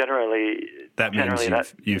generally, that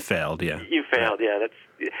means you failed. Yeah, you failed. Yeah,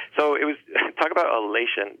 so it was. Talk about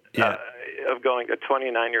elation of going a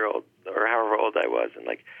 29-year-old or however old I was, and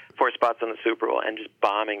like 4 spots on the Super Bowl, and just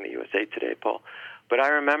bombing the USA Today poll. But I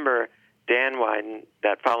remember Dan Wyden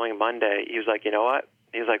that following Monday. He was like, you know what?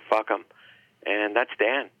 He was like, fuck him, and that's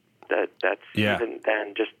Dan. That's even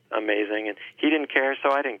then just amazing, and he didn't care,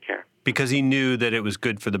 so I didn't care. Because he knew that it was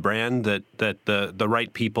good for the brand, that the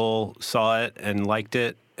right people saw it and liked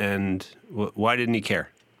it, and why didn't he care?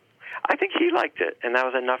 I think he liked it, and that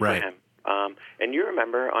was enough for him. And you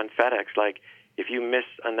remember on FedEx, like, if you miss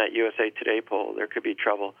on that USA Today poll, there could be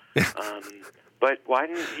trouble. But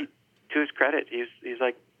Wyden, to his credit, he's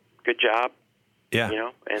like, good job. Yeah. You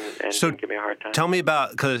know, and so give me a hard time. Tell me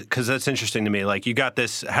about, because that's interesting to me. Like, you got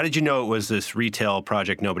this, how did you know it was this retail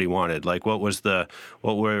project nobody wanted? Like, what was the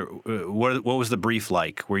brief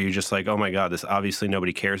like? Were you just like, oh my God, this obviously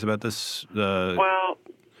nobody cares about this? Well,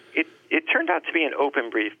 it turned out to be an open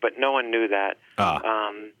brief, but no one knew that.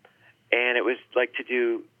 And it was like to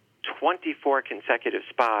do 24 consecutive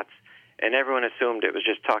spots, and everyone assumed it was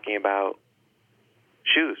just talking about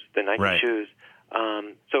shoes, the Nike shoes.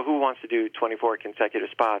 So who wants to do 24 consecutive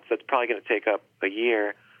spots? That's probably going to take up a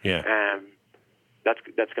year. Yeah. And that's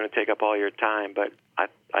going to take up all your time. But I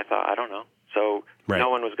thought, I don't know. So no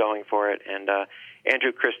one was going for it. And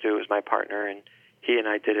Andrew Christou was my partner, and he and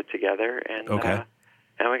I did it together. And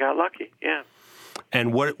and we got lucky. Yeah.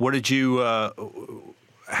 And what did you?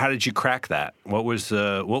 How did you crack that? What was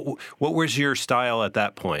your style at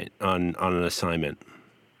that point on an assignment?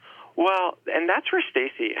 Well, and that's where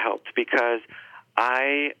Stacy helped, because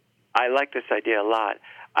I like this idea a lot.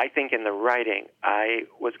 I think in the writing, I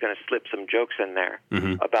was going to slip some jokes in there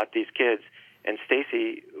about these kids, and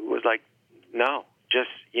Stacy was like, "No, just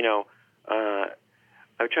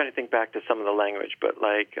I'm trying to think back to some of the language, but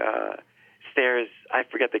like stares. I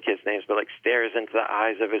forget the kids' names, but like stares into the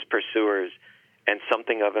eyes of his pursuers, and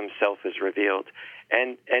something of himself is revealed."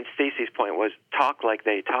 And Stacy's point was talk like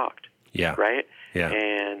they talked. Yeah. Right? Yeah.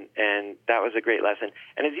 And that was a great lesson.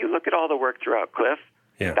 And as you look at all the work throughout Cliff,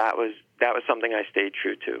 that was something I stayed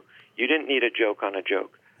true to. You didn't need a joke on a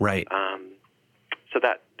joke. Right. So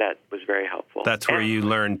that was very helpful. That's where you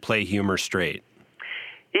learned play humor straight.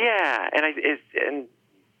 Yeah, and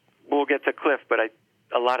we'll get to Cliff, but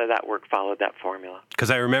a lot of that work followed that formula.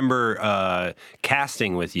 Because I remember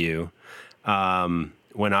casting with you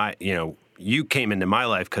when you came into my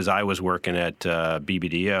life because I was working at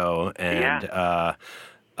BBDO, and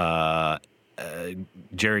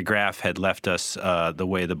Jerry Graff had left us the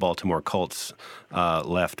way the Baltimore Colts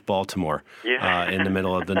left Baltimore in the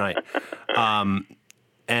middle of the night.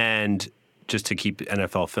 And just to keep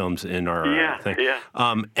NFL films in our thing.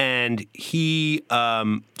 And he,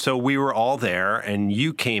 so we were all there, and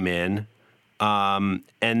you came in,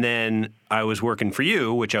 and then I was working for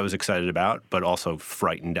you, which I was excited about, but also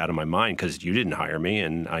frightened out of my mind because you didn't hire me,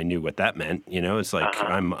 and I knew what that meant. You know, it's like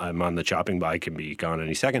I'm on the chopping block, I can be gone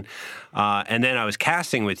any second. And then I was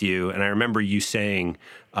casting with you, and I remember you saying,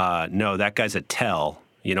 "No, that guy's a tell.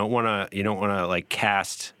 You don't want to like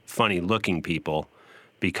cast funny-looking people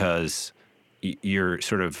because you're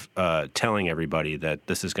sort of telling everybody that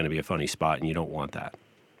this is going to be a funny spot, and you don't want that."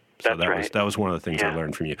 So that was one of the things I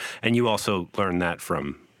learned from you. And you also learned that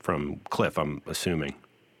from Cliff, I'm assuming.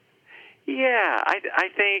 Yeah,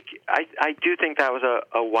 I do think that was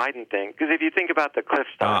a Wyden thing, because if you think about the Cliff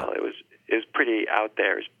style, it was pretty out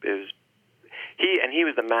there. He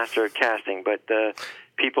was the master of casting, but the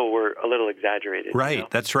people were a little exaggerated. Right, you know?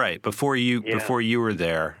 That's right. Before you were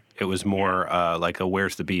there, it was more like a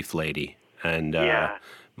 "Where's the beef, lady?" And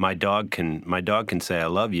my dog can say "I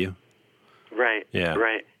love you." Right. Yeah.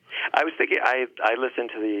 Right. I was thinking, I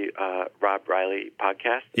listened to the Rob Riley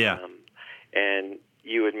podcast. Yeah. And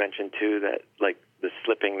you had mentioned too that like the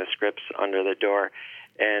slipping the scripts under the door,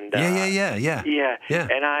 and yeah.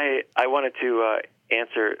 And I wanted to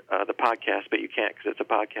answer the podcast, but you can't because it's a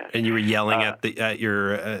podcast. And you were yelling at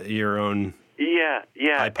your own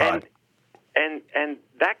iPod. And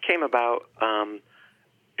that came about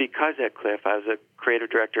because at Cliff I was a creative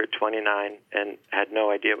director at 29 and had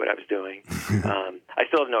no idea what I was doing. I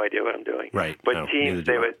still have no idea what I'm doing. Right. But teams,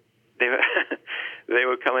 they would they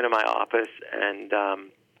would come into my office, and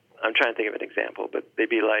I'm trying to think of an example, but they'd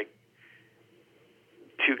be like,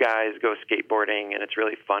 two guys go skateboarding, and it's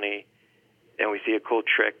really funny, and we see a cool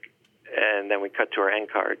trick, and then we cut to our end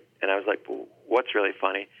card, and I was like, well, what's really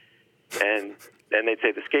funny? And then they'd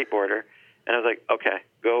say the skateboarder, and I was like, okay,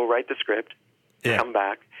 go write the script, come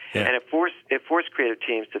back. Yeah. And it forced creative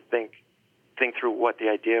teams to think through what the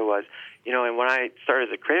idea was. You know, and when I started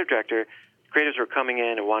as a creative director, creatives were coming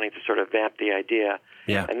in and wanting to sort of vamp the idea.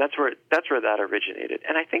 Yeah. And that's where that originated.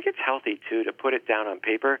 And I think it's healthy too to put it down on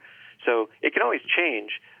paper. So it can always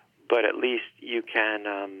change, but at least you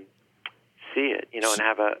can see it, you know, and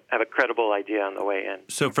have a credible idea on the way in.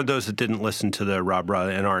 So for those that didn't listen to the Rob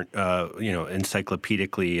Riley and aren't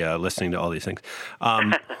encyclopedically listening to all these things,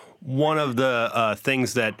 one of the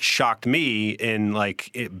things that shocked me in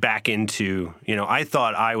back into, you know, I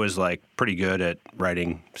thought I was like pretty good at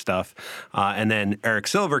writing stuff. And then Eric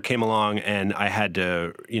Silver came along and I had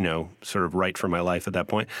to, you know, sort of write for my life at that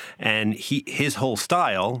point. And his whole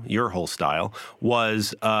style, your whole style,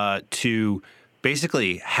 was to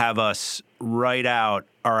basically have us write out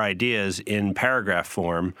our ideas in paragraph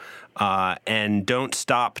form and don't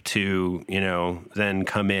stop to, you know, then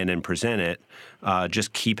come in and present it.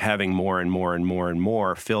 Just keep having more and more and more and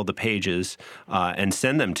more, fill the pages, and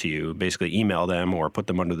send them to you. Basically email them or put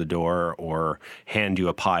them under the door or hand you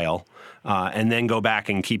a pile, and then go back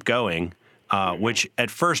and keep going, which at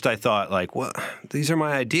first I thought, like, well, these are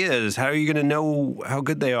my ideas. How are you going to know how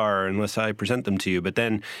good they are unless I present them to you? But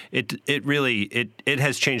then it really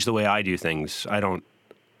has changed the way I do things. I don't,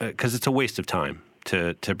 because it's a waste of time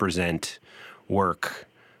to present work.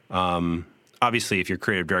 Obviously, if your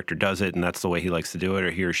creative director does it and that's the way he likes to do it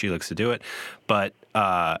or he or she likes to do it, but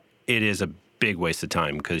it is a big waste of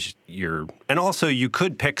time because and also you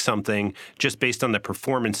could pick something just based on the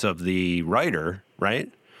performance of the writer,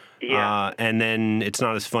 right? Yeah. And then it's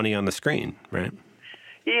not as funny on the screen, right?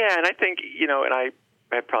 Yeah, and I think, you know, and I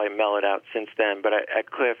probably mellowed out since then, but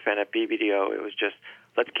at Cliff and at BBDO, it was just,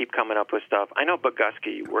 let's keep coming up with stuff. I know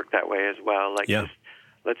Bogusky worked that way as well. Like, just,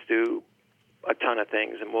 let's do a ton of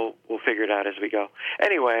things, and we'll figure it out as we go.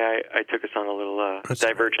 Anyway, I took us on a little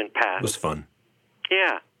divergent path. It was fun.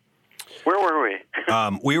 Yeah. Where were we?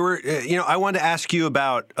 We were, you know, I wanted to ask you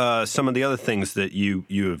about some of the other things that you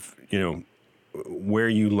have, you know, where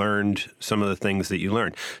you learned some of the things that you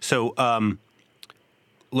learned. So I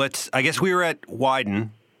guess we were at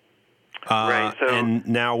Wyden. Right. So, and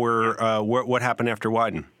now we're, what happened after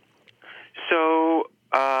Wyden? So,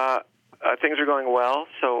 things are going well,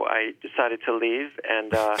 so I decided to leave,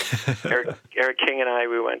 and Eric King and I,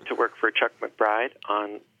 we went to work for Chuck McBride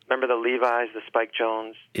on, remember the Levi's, the Spike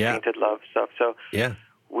Jones, Painted Love stuff? So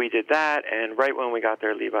we did that, and right when we got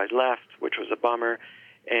there, Levi's left, which was a bummer,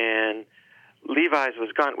 and Levi's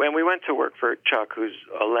was gone. And we went to work for Chuck, who's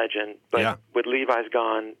a legend, but with Levi's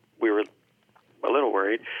gone, we were a little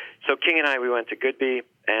worried. So King and I, we went to Goodby,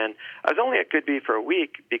 And I was only at Goodby for a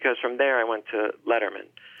week because from there I went to Letterman.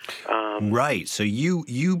 Right. So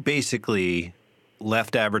you basically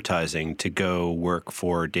left advertising to go work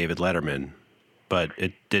for David Letterman, but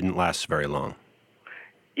it didn't last very long.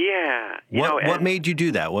 Yeah. What made you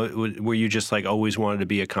do that? Were you just like always wanted to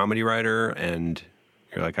be a comedy writer and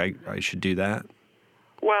you're like, I should do that?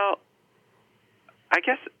 Well, I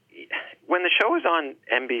guess when the show was on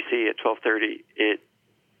NBC at 12:30, it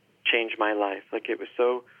changed my life. Like, it was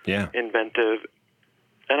so inventive.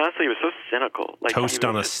 And honestly, it was so cynical. Like, toast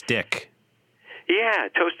on a stick. Yeah,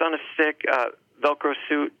 toast on a stick, Velcro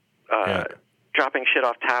suit, dropping shit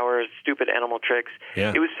off towers, stupid animal tricks.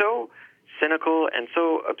 Yeah. It was so cynical and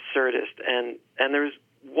so absurdist. And there was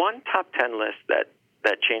one top 10 list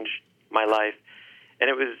that changed my life. And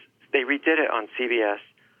they redid it on CBS,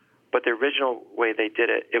 but the original way they did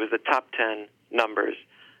it, it was the top 10 numbers.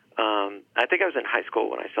 I think I was in high school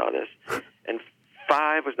when I saw this. And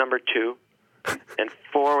 5 was number 2, and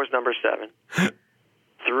 4 was number 7.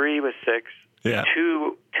 3 was 6. Yeah.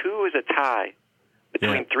 2 was a tie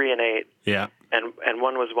between 3 and 8. Yeah. And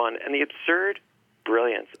 1 was 1. And the absurd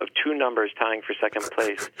brilliance of 2 numbers tying for second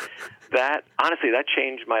place, that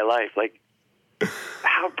changed my life. Like,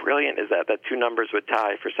 how brilliant is that 2 numbers would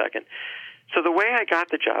tie for second? So the way I got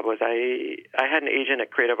the job was I had an agent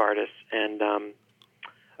at Creative Artists, and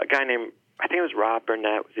a guy named, I think it was Rob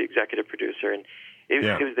Burnett, was the executive producer, and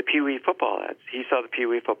it was the Pee Wee football ads. He saw the Pee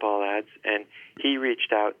Wee football ads, and he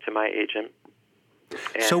reached out to my agent.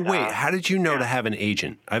 And, so wait, how did you know to have an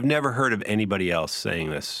agent? I've never heard of anybody else saying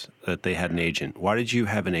this, that they had an agent. Why did you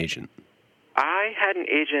have an agent? I had an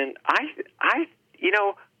agent.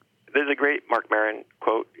 There's a great Mark Maron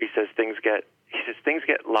quote. He says things get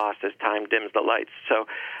lost as time dims the lights. So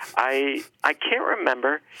I can't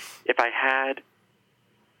remember if I had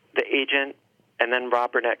the agent and then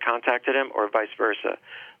Rob Burnett contacted him or vice versa.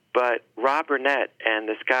 But Rob Burnett and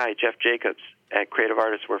this guy, Jeff Jacobs, at Creative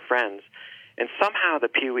Artists were friends. And somehow the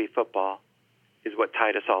Pee Wee football is what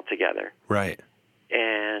tied us all together. Right.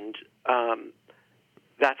 And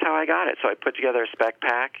that's how I got it. So I put together a spec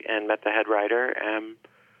pack and met the head writer, and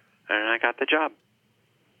I got the job.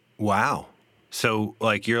 Wow. So,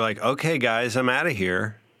 you're like, okay, guys, I'm out of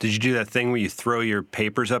here. Did you do that thing where you throw your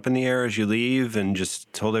papers up in the air as you leave and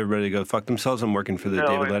just told everybody to go fuck themselves? I'm working for the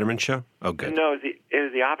David Letterman show? Oh, good. No, it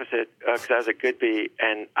was the opposite, because I was at Goodby,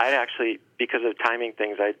 and I'd actually, because of timing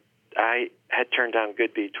things, I had turned down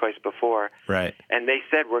Goodby twice before. Right. And they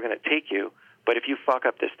said, we're going to take you, but if you fuck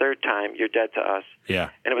up this third time, you're dead to us. Yeah.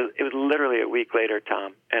 And it was literally a week later,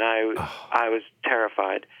 Tom, and I was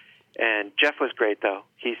terrified. And Jeff was great, though.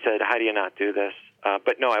 He said, how do you not do this?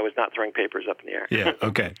 But no, I was not throwing papers up in the air. Yeah,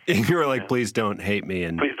 okay. You were like, please don't hate me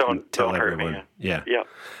and please don't tell hurt everyone. Me. Yeah. Yeah.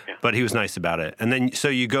 But he was nice about it. And then, so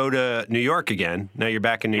you go to New York again. Now you're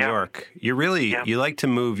back in New York. You really, you like to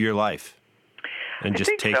move your life and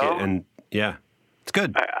just take it. And it's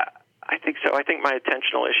good. I think so. I think my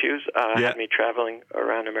attentional issues had me traveling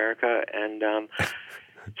around America. And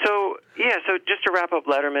so just to wrap up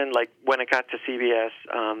Letterman, like when it got to CBS,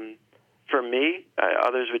 for me,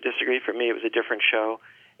 others would disagree. For me, it was a different show,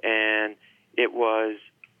 and it was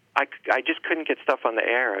I just couldn't get stuff on the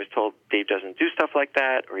air. I was told Dave doesn't do stuff like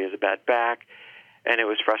that, or he has a bad back, and it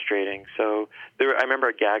was frustrating. So I remember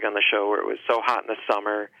a gag on the show where it was so hot in the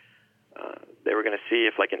summer, they were going to see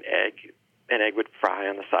if like an egg would fry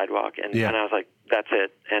on the sidewalk, and I was like, that's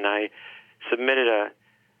it. And I submitted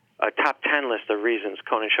a top 10 list of reasons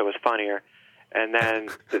Conan's show was funnier, and then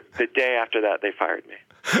the day after that, they fired me.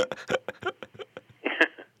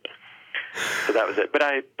 So that was it. But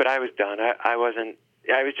I was done. I wasn't.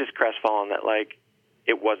 I was just crestfallen that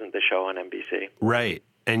it wasn't the show on NBC. Right.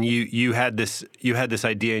 And you had this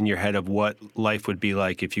idea in your head of what life would be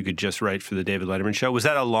like if you could just write for the David Letterman show. Was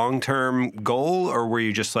that a long-term goal, or were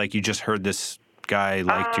you just you just heard this guy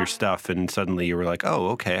liked your stuff and suddenly you were like, oh,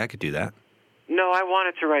 okay, I could do that? No, I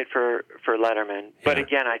wanted to write for Letterman, but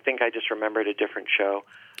again, I think I just remembered a different show.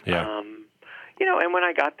 Yeah. And when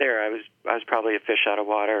I got there, I was probably a fish out of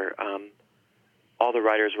water. All the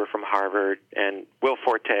writers were from Harvard, and Will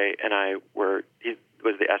Forte and he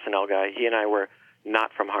was the SNL guy. He and I were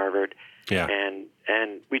not from Harvard. Yeah.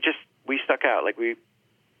 And we stuck out.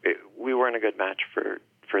 We weren't a good match for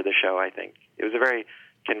the show, I think. It was a very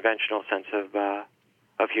conventional sense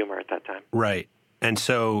of humor at that time. Right. And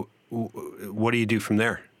so what do you do from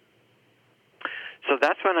there? So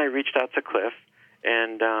that's when I reached out to Cliff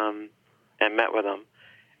and met with him.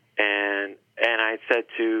 And I said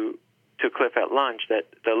to Cliff at lunch that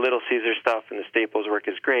the Little Caesar stuff and the Staples work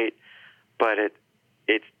is great, but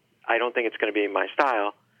I don't think it's going to be my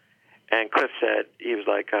style. And Cliff said, he was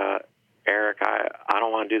like, Eric, I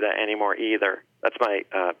don't want to do that anymore either. That's my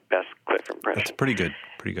best Cliff impression. That's pretty good.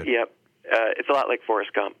 Pretty good. Yep. It's a lot like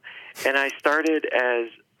Forrest Gump. And I started as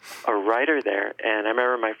a writer there, and I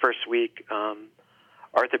remember my first week,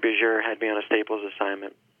 Arthur Bijur had me on a Staples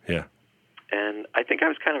assignment. Yeah. And I think I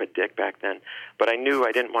was kind of a dick back then, but I knew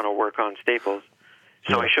I didn't want to work on Staples.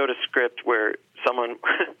 So I showed a script where someone,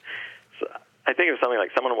 I think it was something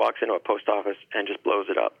like someone walks into a post office and just blows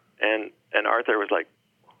it up. And Arthur was like,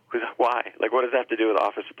 why? Like, what does that have to do with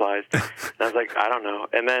office supplies? And I was like, I don't know.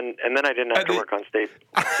 And then I didn't have to work on Staples.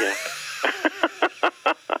 Yeah.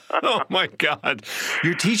 Oh, my God.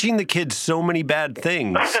 You're teaching the kids so many bad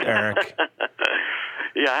things, Eric.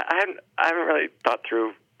 Yeah, I haven't really thought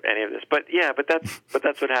through any of this. But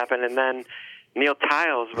that's what happened. And then Neil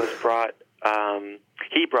Tiles was brought,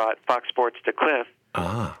 he brought Fox Sports to Cliff,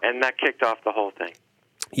 and that kicked off the whole thing.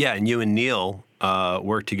 Yeah, and you and Neil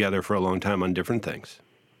worked together for a long time on different things.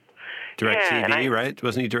 DirecTV, right?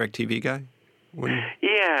 Wasn't he DirecTV guy?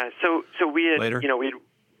 Yeah, so we had, later?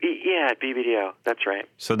 at BBDO, that's right.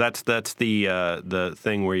 So that's the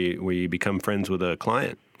thing where you become friends with a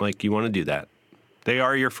client. Like, you want to do that. They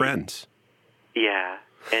are your friends. Yeah,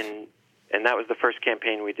 and that was the first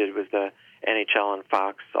campaign we did, was the NHL on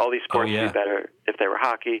Fox. All these sports would be better if they were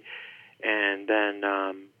hockey. And then,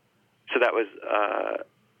 so that was,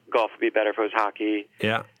 golf would be better if it was hockey.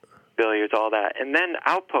 Yeah. Billiards, all that. And then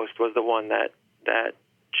Outpost was the one that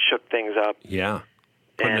shook things up. Yeah.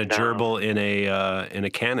 Putting a gerbil in a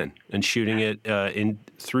cannon and shooting it in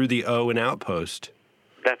through the O in Outpost.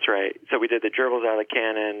 That's right. So we did the gerbils out of the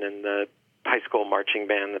cannon and the high school marching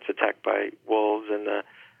band that's attacked by wolves and the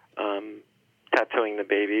tattooing the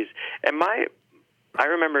babies. And I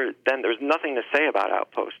remember then there was nothing to say about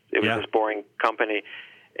Outpost. It was this boring company.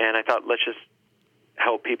 And I thought, let's just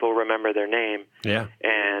help people remember their name. Yeah.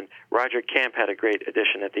 And Roger Camp had a great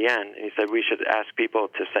addition at the end. And he said we should ask people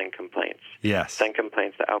to send complaints. Yes. Send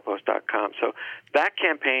complaints to Outpost.com. So that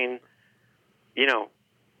campaign,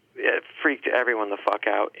 it freaked everyone the fuck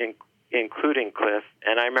out, including Cliff.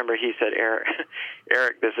 And I remember he said, Eric,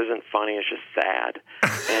 this isn't funny, it's just sad.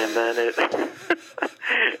 And then it's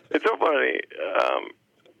so funny.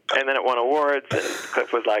 And then it won awards, and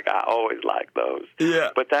Cliff was like, I always like those. Yeah.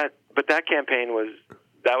 But that campaign was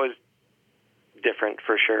different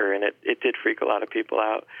for sure, and it did freak a lot of people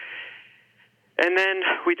out. And then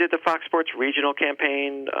we did the Fox Sports regional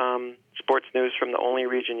campaign, sports news from the only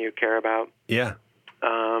region you care about. Yeah.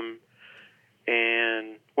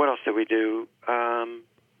 And what else did we do? I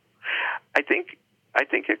think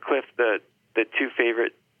at Cliff the two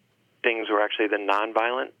favorite things were actually the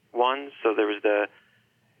nonviolent ones. So there was the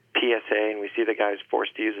PSA, and we see the guy's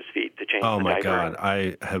forced to use his feet to change the diaper. Oh, my God.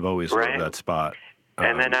 I have always loved that spot.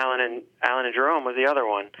 And then Alan and Jerome was the other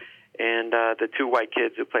one. And the two white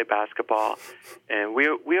kids who play basketball. And we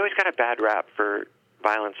always got a bad rap for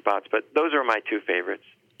violent spots, but those are my two favorites.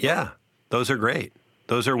 Yeah, those are great.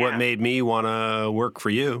 Those are what made me want to work for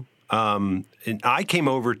you. And I came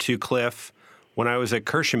over to Cliff when I was at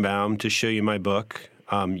Kirschenbaum to show you my book.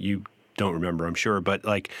 You don't remember, I'm sure, but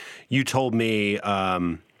you told me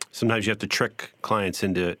sometimes you have to trick clients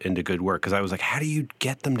into good work, because I was like, how do you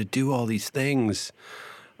get them to do all these things?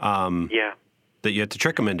 That you have to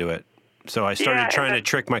trick them into it. So I started trying to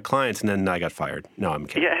trick my clients, and then I got fired. No, I'm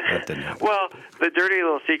kidding. Yeah. That didn't happen. Well, the dirty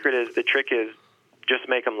little secret is, the trick is just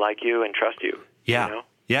make them like you and trust you. Yeah. You know?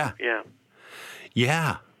 Yeah. Yeah.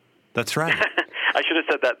 Yeah. That's right. I should have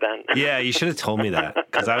said that then. Yeah, you should have told me that,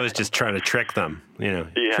 because I was just trying to trick them.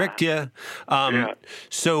 Tricked you.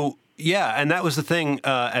 So, and that was the thing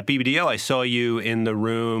at BBDO. I saw you in the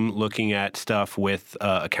room looking at stuff with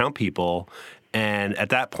account people. And at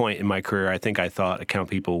that point in my career, I think I thought account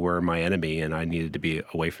people were my enemy and I needed to be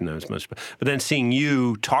away from them as much. But then seeing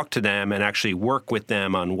you talk to them and actually work with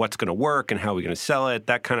them on what's going to work and how we're going to sell it,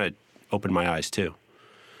 that kind of opened my eyes too.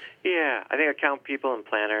 Yeah, I think account people and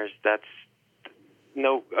planners, a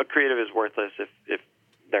creative is worthless if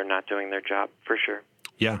they're not doing their job, for sure.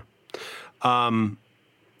 Yeah.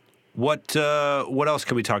 What else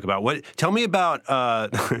can we talk about? Tell me about.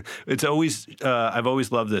 It's always I've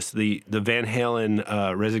always loved this, the Van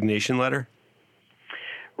Halen resignation letter.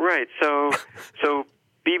 Right. So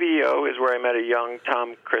BBDO is where I met a young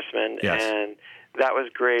Tom Christmann, and that was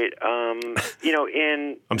great. I'm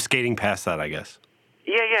skating past that, I guess.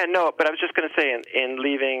 Yeah. No, but I was just going to say, in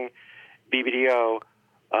leaving BBDO,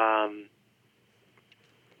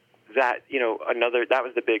 that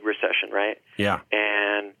was the big recession, right? Yeah.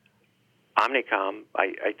 And Omnicom,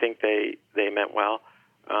 I think they meant well,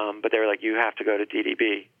 but they were like, you have to go to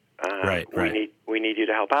DDB. Right. We need you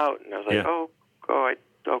to help out. And I was like, I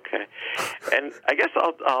Okay. And I guess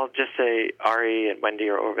I'll just say Ari and Wendy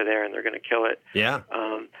are over there, and they're going to kill it. Yeah.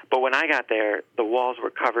 But when I got there, the walls were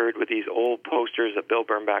covered with these old posters of Bill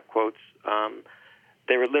Bernbach quotes.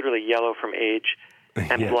 They were literally yellow from age,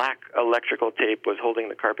 and black electrical tape was holding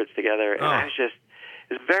the carpets together. And it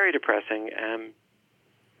was very depressing.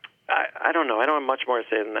 I don't know. I don't have much more to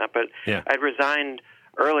say than that, but I'd resigned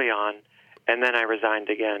early on, and then I resigned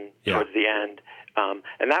again towards the end.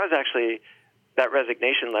 And that was actually, that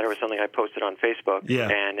resignation letter was something I posted on Facebook,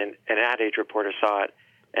 and an Ad Age reporter saw it,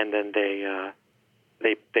 and then they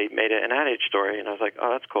made it an Ad Age story, and I was like, oh,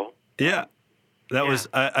 that's cool. Yeah. That was,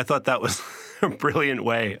 I thought that was a brilliant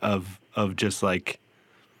way of just like,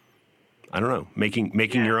 I don't know, making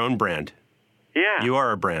your own brand. Yeah. You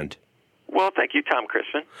are a brand. Well, thank you, Tom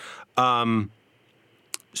Christmann.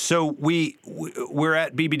 So we're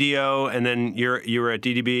at BBDO, and then you were at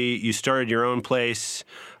DDB. You started your own place.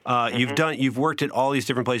 You've worked at all these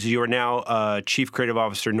different places. You are now Chief Creative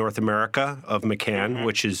Officer North America of McCann,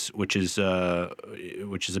 which is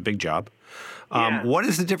a big job. What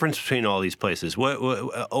is the difference between all these places? What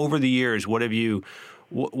over the years?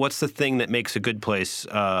 What's the thing that makes a good place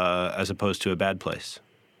as opposed to a bad place?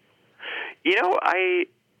 You know, I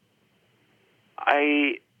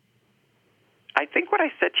think what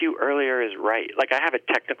I said to you earlier is right. Like, I have a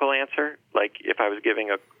technical answer, like if I was giving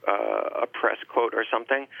a press quote or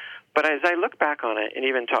something. But as I look back on it, and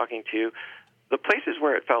even talking to you, the places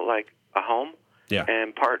where it felt like a home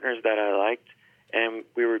and partners that I liked, and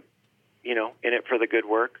we were, in it for the good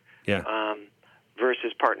work,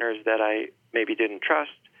 versus partners that I maybe didn't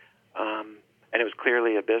trust, and it was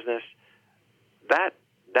clearly a business, that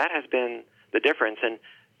has been the difference. And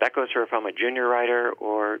that goes for if I'm a junior writer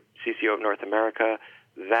or CCO of North America.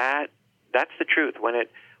 That's the truth.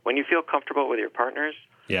 When you feel comfortable with your partners,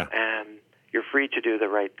 and you're free to do the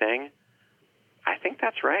right thing, I think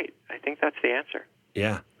that's right. I think that's the answer.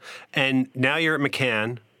 Yeah. And now you're at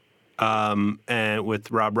McCann, and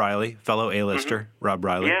with Rob Riley, fellow A-lister, Rob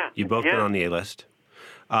Riley. Yeah. You've both been on the A-list.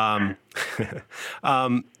 And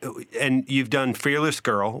you've done Fearless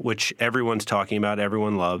Girl, which everyone's talking about,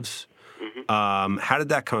 everyone loves. How did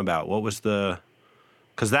that come about? What was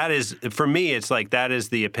because that is, for me, it's like that is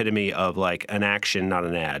the epitome of like an action, not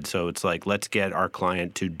an ad. So it's like, let's get our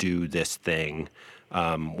client to do this thing,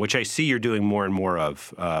 which I see you're doing more and more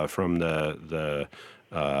of from the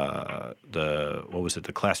what was it,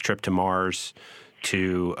 the Class Trip to Mars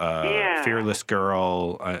to Fearless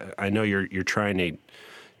Girl. I know you're trying to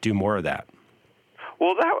do more of that.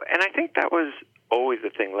 Well, and I think that was always the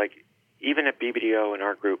thing. Like, even at BBDO in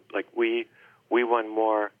our group, like we won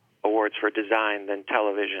more awards for design than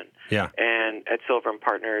television. Yeah. And at Silver and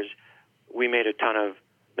Partners, we made a ton of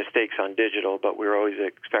mistakes on digital, but we were always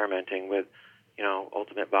experimenting with,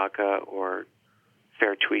 Ultimate Vodka or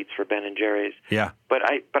Fair Tweets for Ben and Jerry's. Yeah. But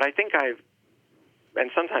I think I've,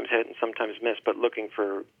 and sometimes hit and sometimes missed, but looking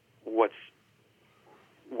for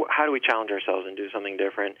how do we challenge ourselves and do something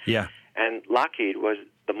different? Yeah. And Lockheed was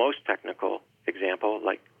the most technical example,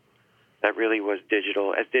 like, that really was as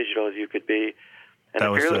digital as you could be. And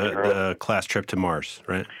that was the Class Trip to Mars,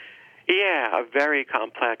 right? Yeah, a very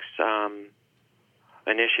complex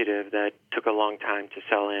initiative that took a long time to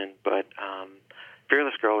sell in. But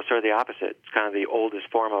Fearless Girl was sort of the opposite. It's kind of the oldest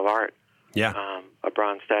form of art. Yeah. A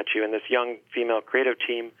bronze statue. And this young female creative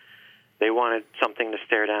team, they wanted something to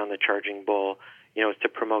stare down the charging bull, to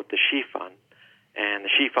promote the She Fund. And the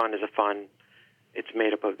She Fund is a fund. It's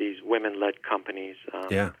made up of these women-led companies,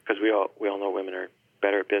 because we all know women are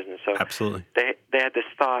better at business. So absolutely, they had this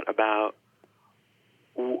thought about,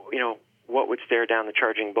 what would stare down the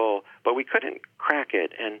charging bull, but we couldn't crack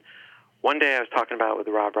it. And one day I was talking about it with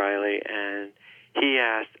Rob Riley, and he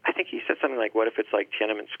asked, I think he said something like, "What if it's like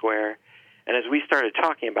Tiananmen Square?" And as we started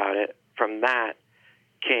talking about it, from that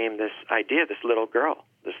came this idea: this little girl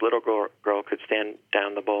could stand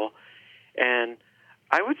down the bull, and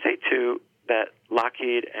I would say too that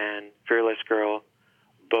Lockheed and Fearless Girl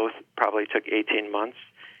both probably took 18 months.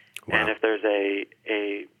 Wow. And if there's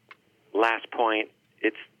a last point,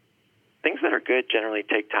 it's things that are good generally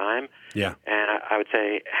take time. Yeah. And I would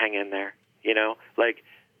say hang in there. Like,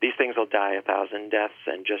 these things will die 1,000 deaths,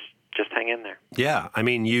 and just hang in there. Yeah. I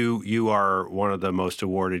mean, you are one of the most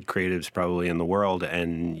awarded creatives probably in the world,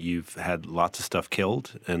 and you've had lots of stuff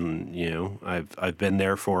killed, and I've been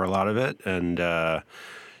there for a lot of it, and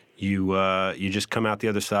you just come out the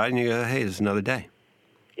other side and you go, hey, this is another day.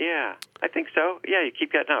 Yeah, I think so. Yeah, you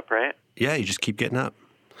keep getting up, right? Yeah, you just keep getting up.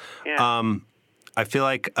 Yeah. I feel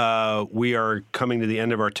like we are coming to the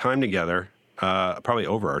end of our time together. probably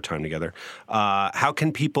over our time together. How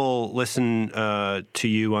can people listen to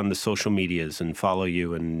you on the social medias and follow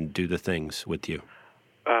you and do the things with you?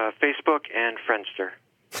 Facebook and Friendster.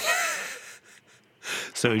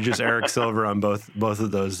 So you're just Eric Silver on both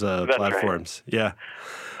of those platforms. Right. Yeah.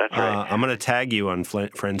 That's right. I'm going to tag you on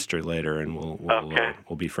Friendster later, and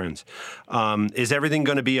we'll be friends. Is everything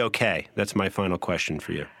going to be okay? That's my final question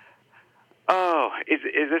for you. Oh, is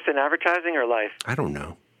this in advertising or life? I don't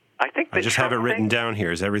know. I just have it written down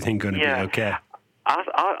here. Is everything going to be okay?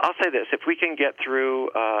 I'll say this. If we can get through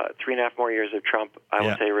 3.5 more years of Trump, I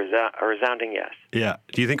will say a resounding yes. Yeah.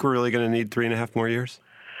 Do you think we're really going to need 3.5 more years?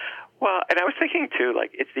 Well, and I was thinking, too,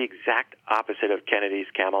 like, it's the exact opposite of Kennedy's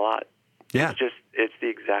Camelot. Yeah. It's the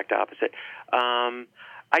exact opposite.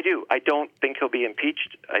 I do. I don't think he'll be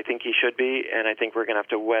impeached. I think he should be, and I think we're going to have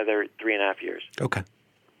to weather 3.5 years. Okay.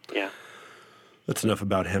 Yeah. That's enough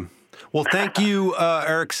about him. Well, thank you,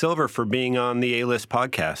 Eric Silver, for being on the A-List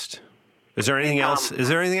podcast. Is there anything else? Is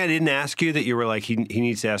there anything I didn't ask you that you were like, he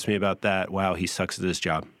needs to ask me about that? Wow, he sucks at his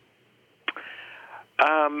job.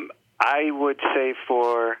 I would say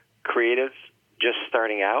for creatives just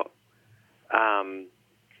starting out,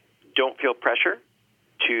 don't feel pressure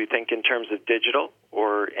to think in terms of digital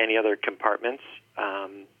or any other compartments.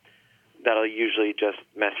 That'll usually just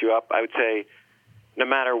mess you up. I would say no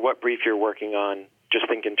matter what brief you're working on, just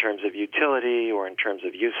think in terms of utility or in terms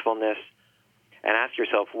of usefulness, and ask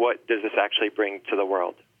yourself, what does this actually bring to the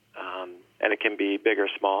world? And it can be big or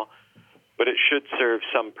small, but it should serve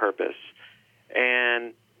some purpose.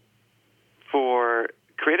 And for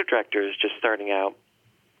creative directors just starting out,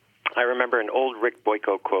 I remember an old Rick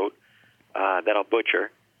Boyko quote that I'll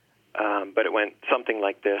butcher, but it went something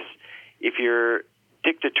like this. If you're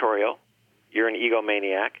dictatorial, you're an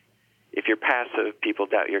egomaniac. If you're passive, people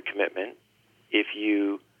doubt your commitment. If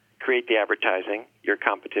you create the advertising, you're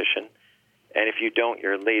competition. And if you don't,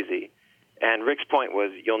 you're lazy. And Rick's point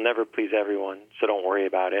was, you'll never please everyone, so don't worry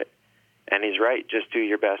about it. And he's right. Just do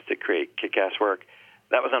your best to create kick-ass work.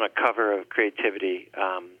 That was on a cover of Creativity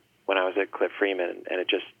when I was at Cliff Freeman, and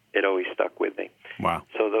it always stuck with me. Wow.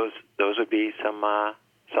 So those would be some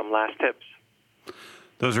last tips.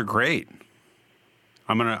 Those are great.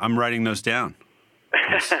 I'm writing those down.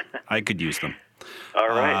 I could use them. All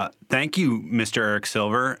right. Thank you, Mr. Eric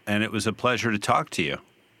Silver, and it was a pleasure to talk to you.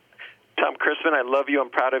 Tom Christmann, I love you. I'm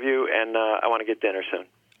proud of you, and I want to get dinner soon.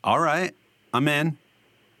 All right. I'm in.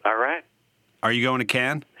 All right. Are you going to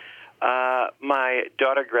Cannes? My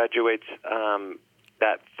daughter graduates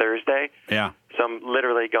that Thursday. Yeah. So I'm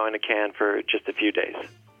literally going to Cannes for just a few days.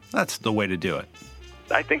 That's the way to do it.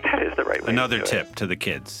 I think that is the right way Another to do tip it. to the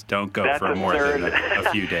kids. Don't go for more than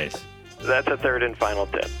a few days. That's a third and final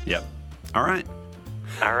tip. Yep. All right.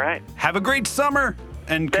 All right. Have a great summer,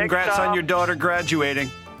 and congrats on your daughter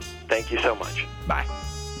graduating. Thank you so much. Bye.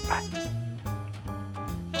 Bye.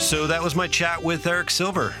 So that was my chat with Eric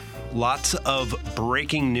Silver. Lots of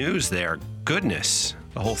breaking news there. Goodness.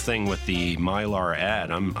 The whole thing with the Mylar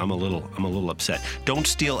ad. I'm a little upset. Don't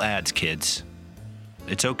steal ads, kids.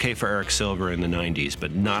 It's okay for Eric Silver in the 90s,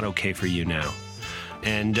 but not okay for you now.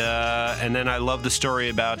 And then I love the story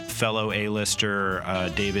about fellow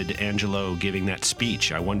A-lister David Angelo giving that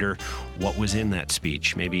speech. I wonder what was in that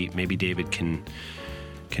speech. Maybe David can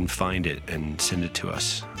find it and send it to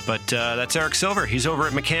us. But that's Eric Silver. He's over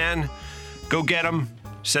at McCann. Go get him.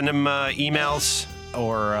 Send him emails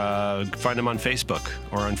or find him on Facebook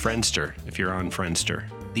or on Friendster if you're on Friendster.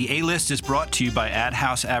 The A-List is brought to you by Ad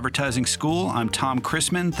House Advertising School. I'm Tom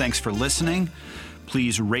Christmann. Thanks for listening.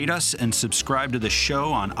 Please rate us and subscribe to the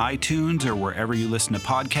show on iTunes or wherever you listen to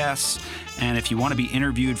podcasts. And if you want to be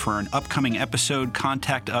interviewed for an upcoming episode,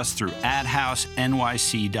 contact us through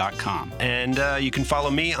adhousenyc.com. And you can follow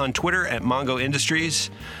me on Twitter at Mongo Industries.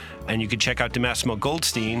 And you can check out DiMassimo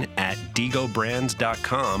Goldstein at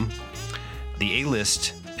digobrands.com. The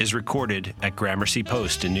A-List is recorded at Gramercy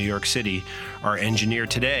Post in New York City. Our engineer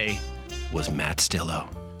today was Matt Stillo.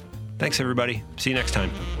 Thanks, everybody. See you next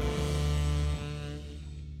time.